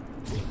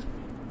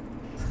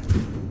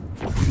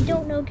 If you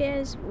don't know,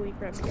 guys, well, you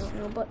probably don't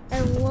know, but I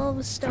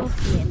love stealth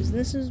games, and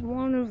this is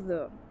one of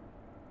them.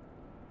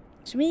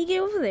 So when you get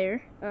over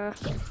there,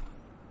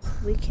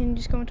 we can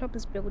just go on top of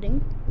this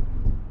building.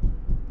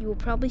 You will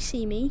probably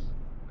see me.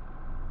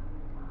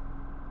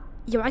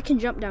 Yo, I can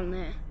jump down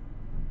there.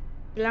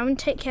 But I'm gonna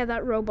take care of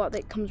that robot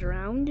that comes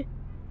around.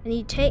 I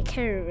need to take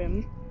care of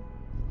him.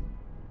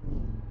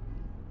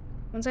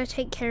 Once I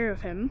take care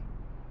of him...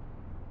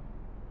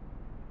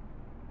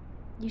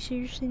 You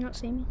seriously not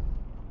see me?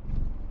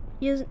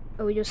 He doesn't...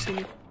 Oh, he just see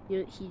me.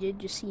 He did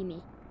just see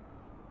me.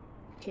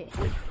 Okay.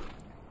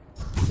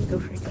 Go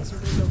for it, guys. We're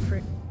gonna go for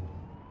it.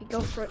 We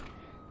go for it.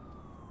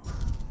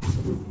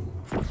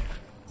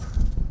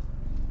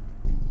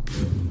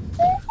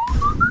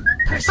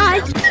 Hi!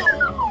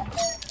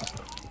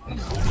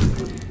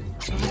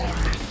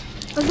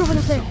 Let's go for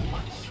the thing.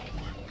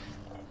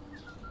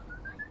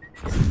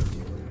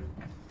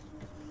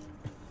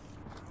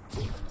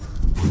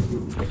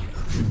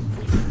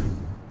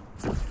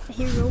 I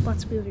hear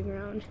robots moving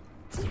around.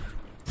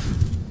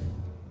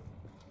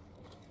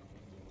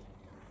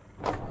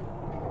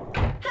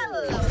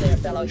 Hello there,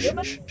 fellow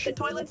human. The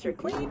toilets are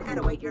clean and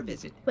await your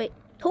visit. Wait,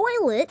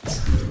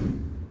 toilets?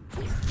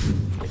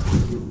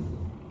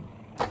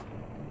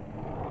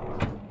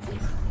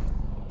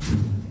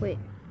 Wait.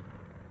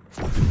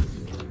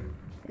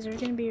 Is there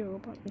gonna be a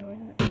robot in the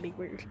toilet? That'd be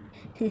weird.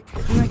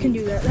 I'm not gonna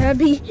do that.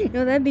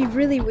 That'd be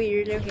really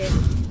weird. Okay.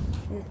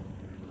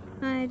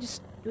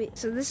 Wait,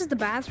 so this is the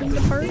bathroom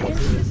department?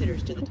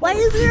 Visitors to the Why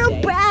toilet is there a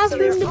today,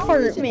 bathroom so they're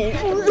always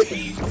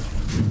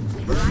department?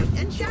 bright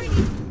and shiny.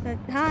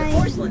 Hi. The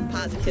porcelain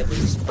positively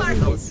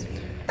sparkles.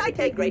 I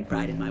take great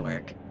pride in my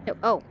work.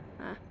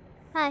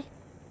 Hi.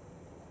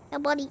 Hey,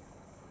 buddy.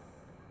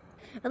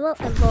 I love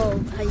how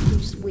you can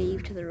just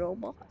wave to the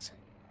robots.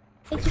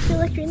 Makes you feel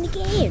like you're in the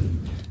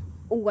game.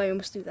 Oh, I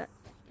almost threw that.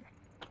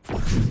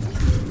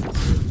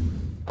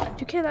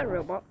 Took care of that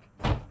robot.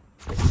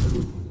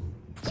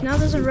 So now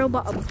there's a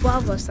robot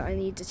above us that I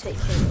need to take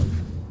care of.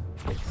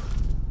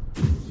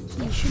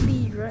 He should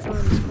be right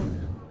around this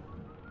corner.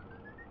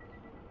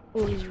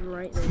 Oh, he's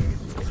right there.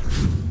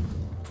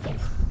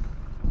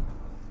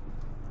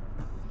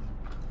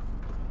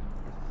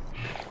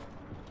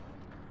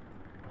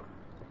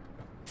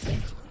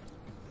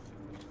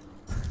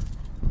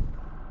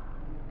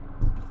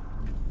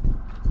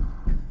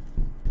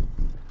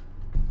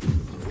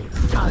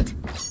 God.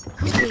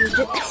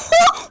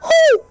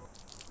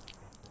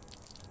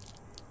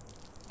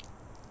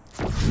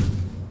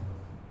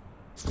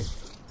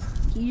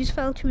 He just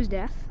fell to his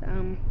death.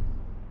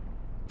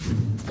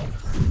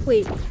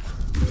 Wait.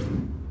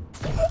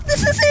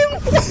 This is him!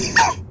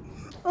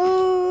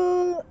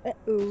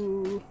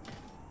 Uh-oh.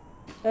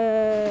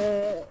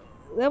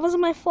 That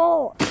wasn't my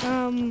fault.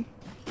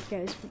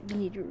 Guys, we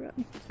need to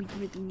run. We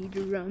really need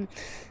to run.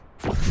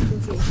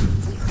 Okay.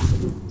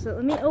 So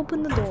let me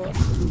open the door.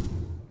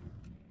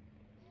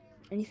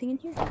 Anything in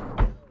here?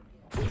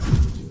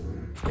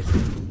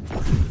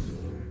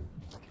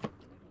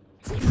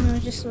 No,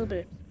 just a little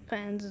bit of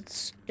fans and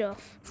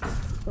stuff. A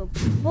little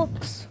bit of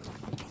books.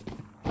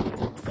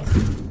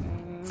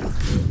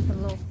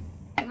 Hello.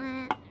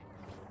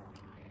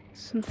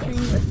 Something.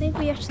 I think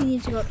we actually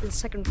need to go up to the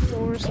second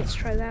floor, so let's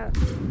try that.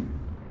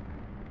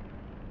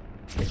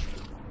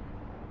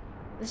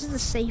 This is the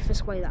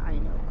safest way that I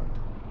know of.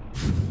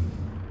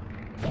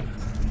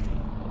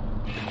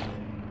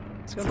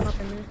 Let's go pop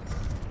in there.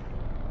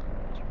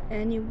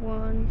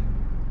 Anyone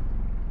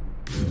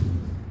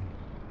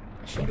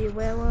I should be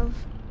aware of?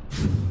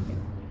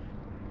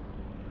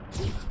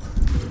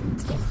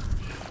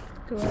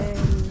 Go ahead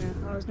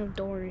and, oh, there's no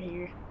door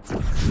here. So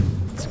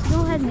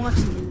go ahead and watch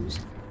the news.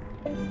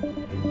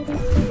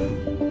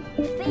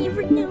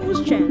 Favorite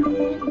news channel,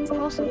 and it's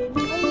also the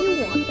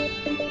only one.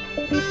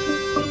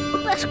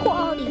 The best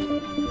quality.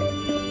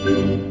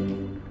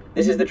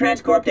 This is the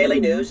Transcorp Daily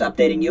News,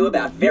 updating you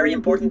about very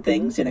important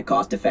things in a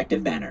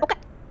cost-effective manner. Okay.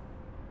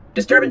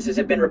 Disturbances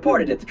have been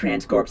reported at the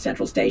Transcorp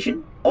Central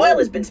Station. Oil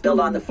has been spilled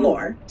on the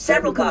floor,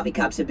 several coffee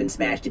cups have been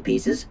smashed to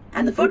pieces,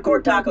 and the food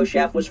court taco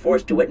chef was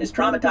forced to witness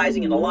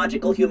traumatizing and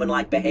illogical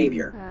human-like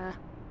behavior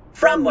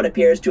from what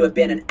appears to have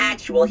been an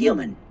actual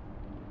human.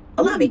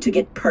 Allow me to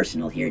get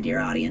personal here, dear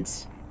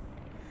audience.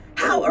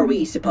 How are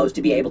we supposed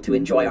to be able to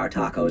enjoy our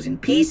tacos in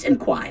peace and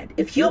quiet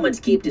if humans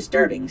keep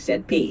disturbing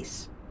said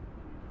peace?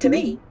 To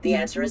me, the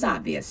answer is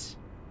obvious.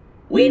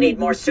 We need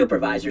more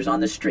supervisors on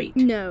the street.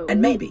 No.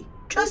 And maybe,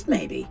 just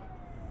maybe,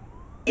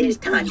 it is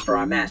time for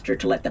our master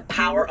to let the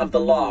power of the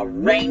law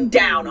rain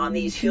down on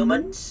these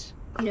humans.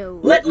 No.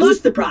 Let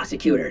loose the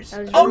prosecutors.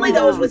 That was Only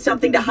wrong. those with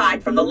something to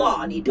hide from the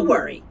law need to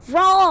worry.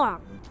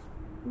 Wrong!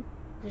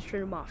 Just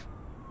turn them off.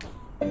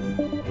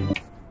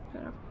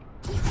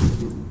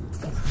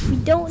 We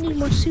don't need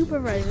more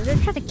supervisors. They're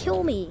trying to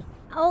kill me.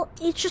 Oh,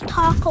 it's just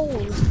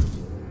tacos.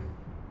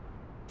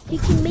 You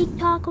can make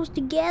tacos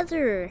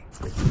together.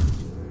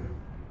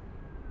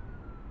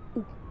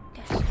 Ooh,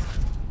 guys.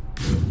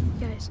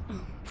 Guys, I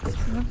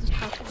love the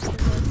tacos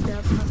that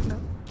I'm talking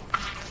about.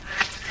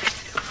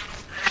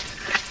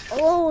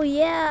 Oh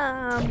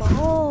yeah,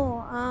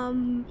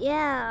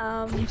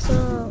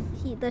 so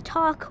the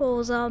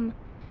tacos,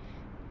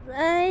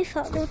 I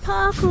thought there were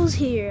tacos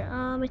here.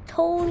 It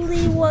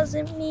totally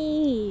wasn't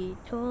me.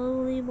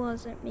 Totally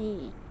wasn't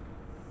me.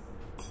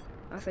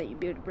 I thought you'd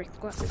be able to break the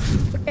glass.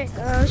 Okay,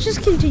 let's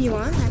just continue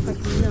on. Act like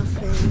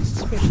nothing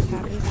suspicious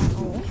happened at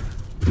all.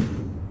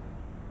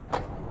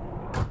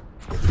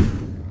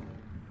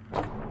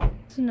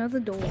 There's another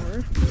door. Go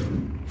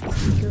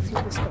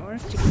through this door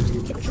to go to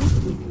the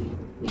kitchen.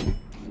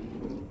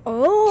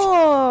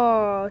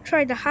 Oh,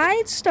 tried to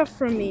hide stuff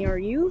from me, are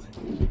you?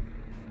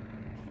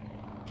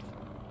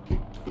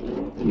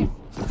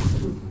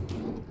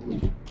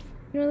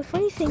 You know, the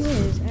funny thing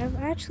is,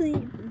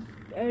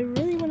 I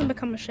really want to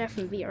become a chef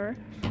in VR.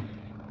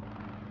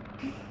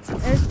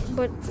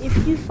 But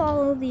if you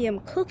follow the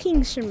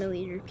cooking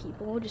simulator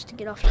people, just to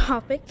get off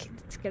topic,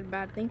 it's kind of a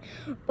bad thing,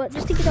 but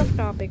just to get off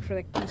topic for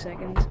like 2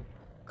 seconds,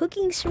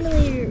 Cooking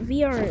Simulator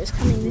VR is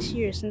coming this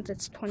year since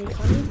it's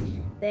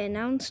 2020. They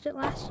announced it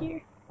last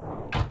year.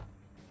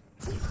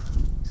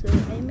 So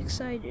I am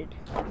excited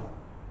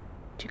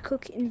to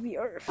cook in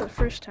VR for the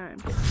first time.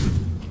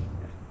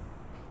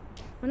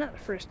 Well, not the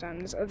first time,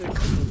 there's other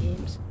cooking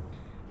games.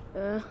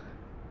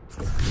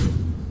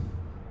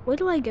 Where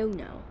do I go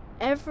now?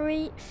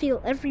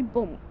 Feel every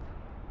bump.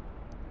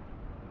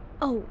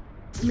 Oh,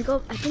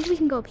 I think we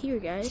can go up here,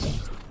 guys.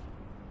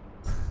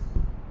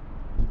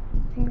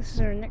 I think this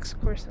is our next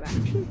course of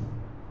action.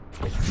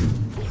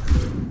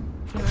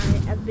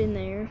 I've been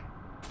there.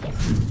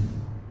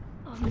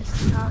 Oh,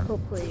 this taco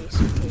place.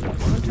 Okay, well,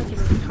 I'm talking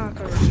about a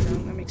taco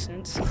restaurant. That makes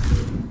sense.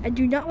 I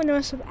do not want to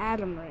mess with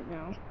Adam right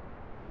now.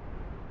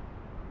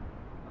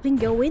 We can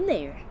go in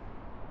there.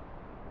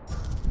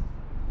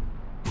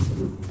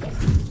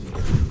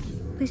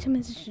 Please tell me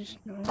this is just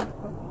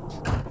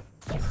normal.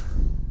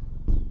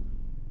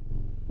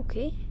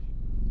 Okay.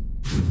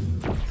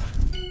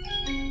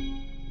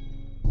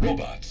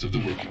 Robots of the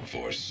working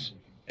force.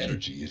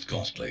 Energy is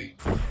costly.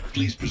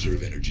 Please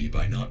preserve energy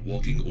by not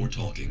walking or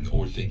talking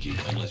or thinking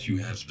unless you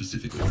have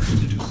specific orders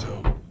to do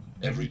so.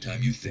 Every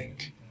time you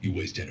think, you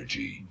waste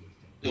energy.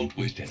 Don't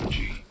waste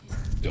energy.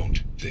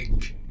 Don't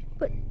think.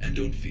 And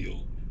don't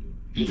feel.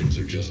 Feelings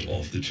are just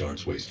off the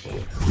charts wasteful.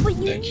 But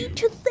you need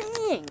to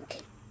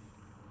think.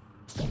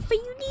 But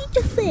you need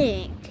to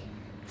think.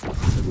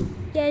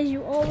 Guys,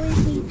 you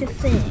always need to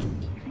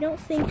think. If you don't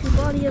think, your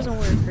body doesn't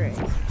work right.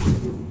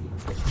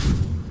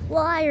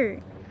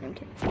 Liar. I'm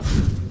kidding.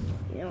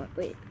 You know what?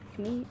 Wait.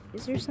 Can we?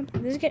 Is there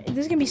something? There's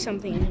gonna be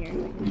something in here. I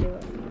can do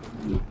it.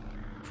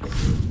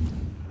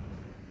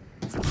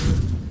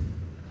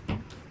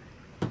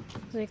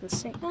 It's like the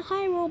same. Oh,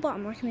 hi, robot.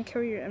 I'm not gonna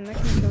kill you.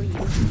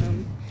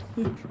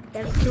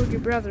 That killed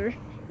your brother.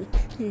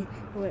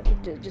 Wait,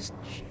 just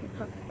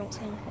don't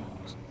say anything.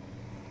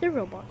 The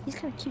robot. He's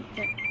kind of cute.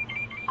 No,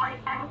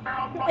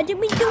 I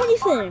didn't do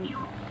anything.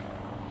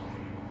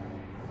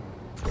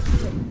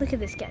 Wait, look at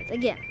this, guys.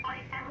 Again.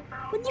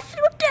 When you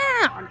float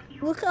down,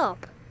 look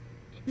up.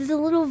 There's a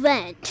little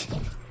vent.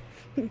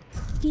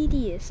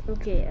 Tedious.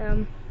 Okay.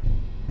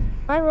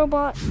 Hi,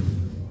 robot.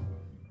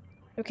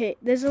 Okay,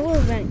 there's a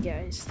little vent,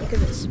 guys. Look at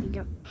this. We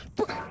go.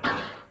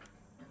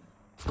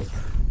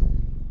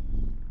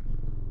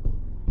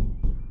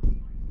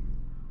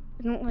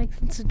 I don't like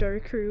it's a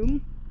dark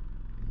room.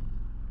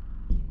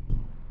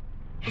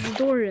 There's a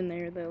door in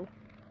there, though.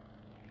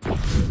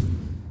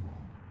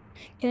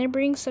 Can I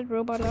bring said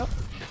robot up?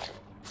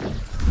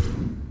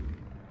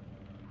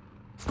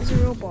 There's a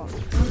robot. I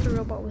want the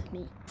robot with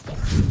me.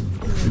 In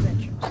the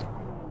adventures.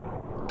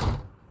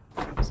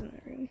 It's in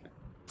the room.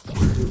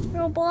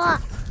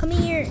 Robot! Come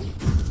here!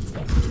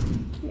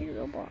 Come here,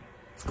 robot.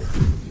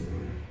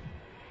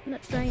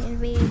 not trying to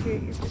invade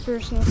your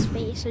personal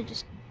space, so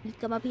just you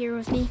come up here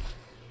with me.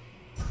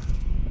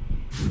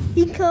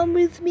 You come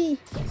with me.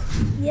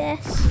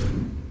 Yes.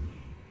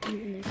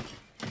 In there.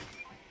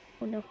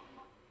 Oh no.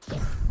 Okay.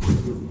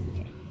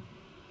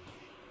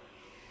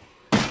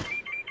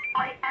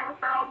 I am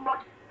found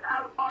much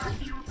out on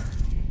you.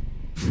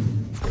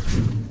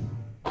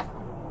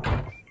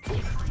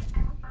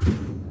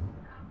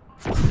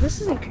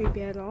 This isn't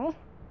creepy at all.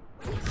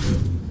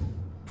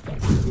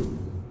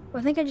 Well,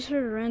 I think I just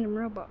heard a random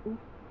robot. Ooh.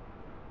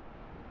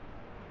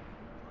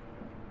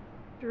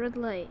 The red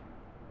light.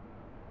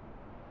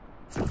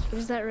 What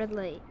is that red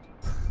light?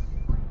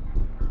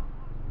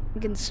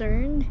 I'm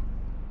concerned.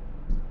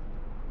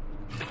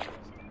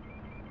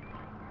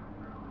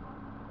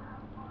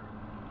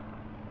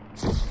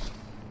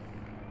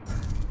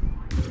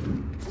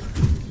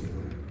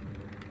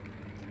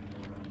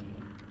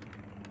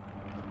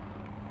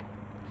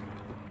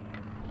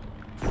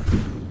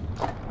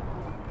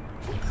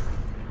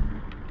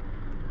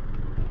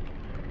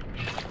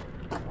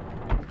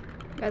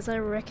 Guys, I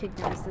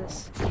recognize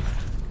this.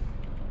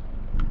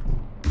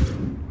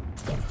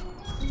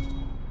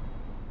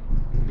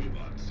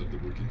 Robots of the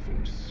working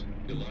force.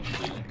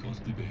 Illogical and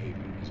costly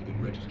behavior has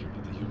been registered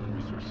at the Human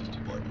Resources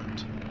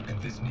Department,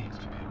 and this needs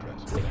to be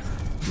addressed.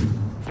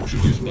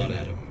 Should you spot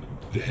Adam,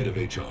 the head of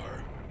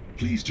HR,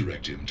 please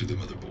direct him to the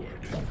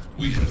motherboard.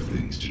 We have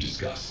things to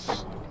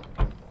discuss.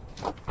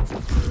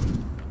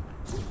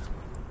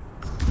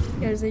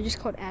 Guys, they just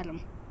called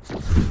Adam.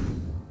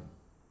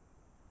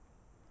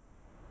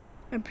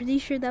 I'm pretty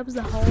sure that was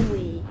the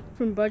hallway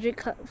from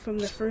from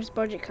the first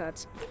budget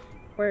cuts,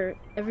 where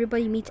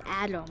everybody meets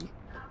Adam.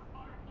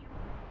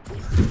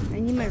 I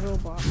need my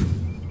robot.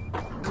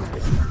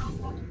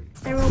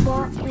 Hey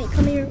robot, wait,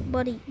 come here,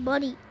 buddy.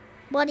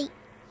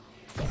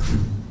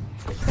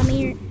 Come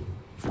here.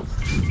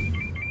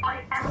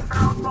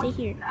 Stay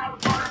here.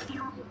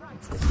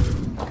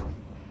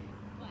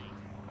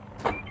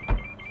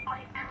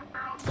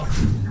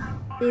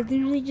 They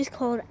literally just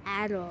called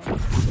Adam.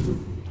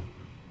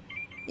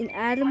 And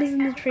Adam is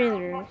in the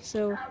trailer,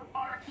 so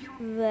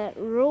that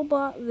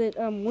robot that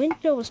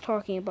Winter was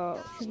talking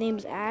about, his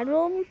name's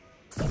Adam.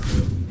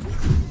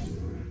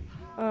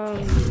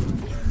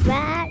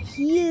 That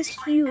he is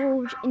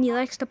huge and he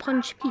likes to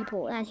punch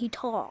people and he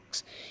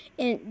talks.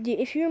 And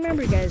if you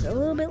remember, guys, a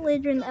little bit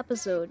later in the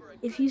episode,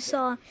 if you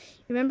saw,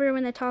 remember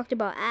when I talked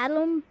about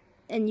Adam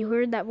and you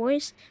heard that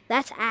voice?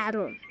 That's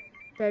Adam.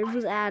 That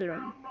was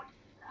Adam.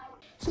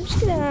 So I'm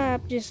just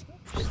gonna just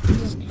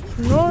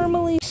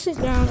normally sit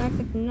down, act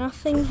like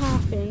nothing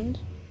happened.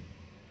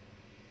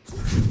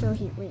 So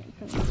here, wait,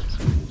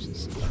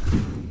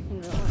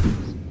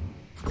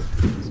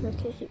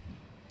 okay,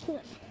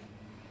 here.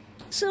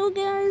 So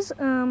guys,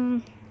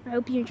 I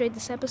hope you enjoyed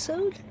this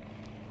episode.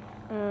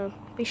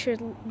 Be sure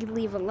to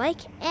leave a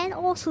like and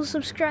also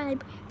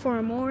subscribe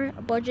for more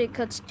Budget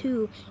Cuts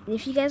 2. And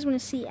if you guys want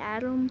to see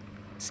Adam,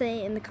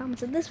 say in the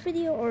comments of this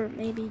video, or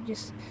maybe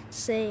just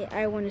say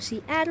I want to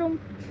see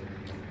Adam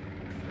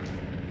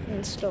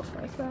and stuff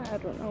like that. I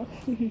don't know.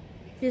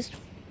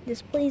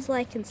 just please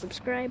like and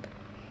subscribe.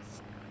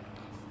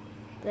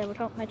 That would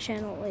help my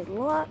channel a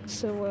lot.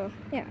 So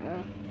yeah,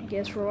 thank you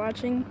guys for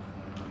watching.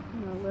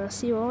 I'll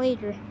see you all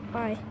later.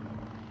 Bye.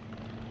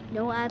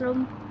 No,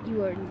 Adam,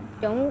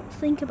 don't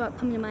think about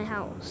coming to my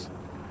house.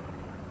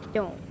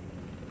 Don't.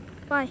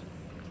 Bye.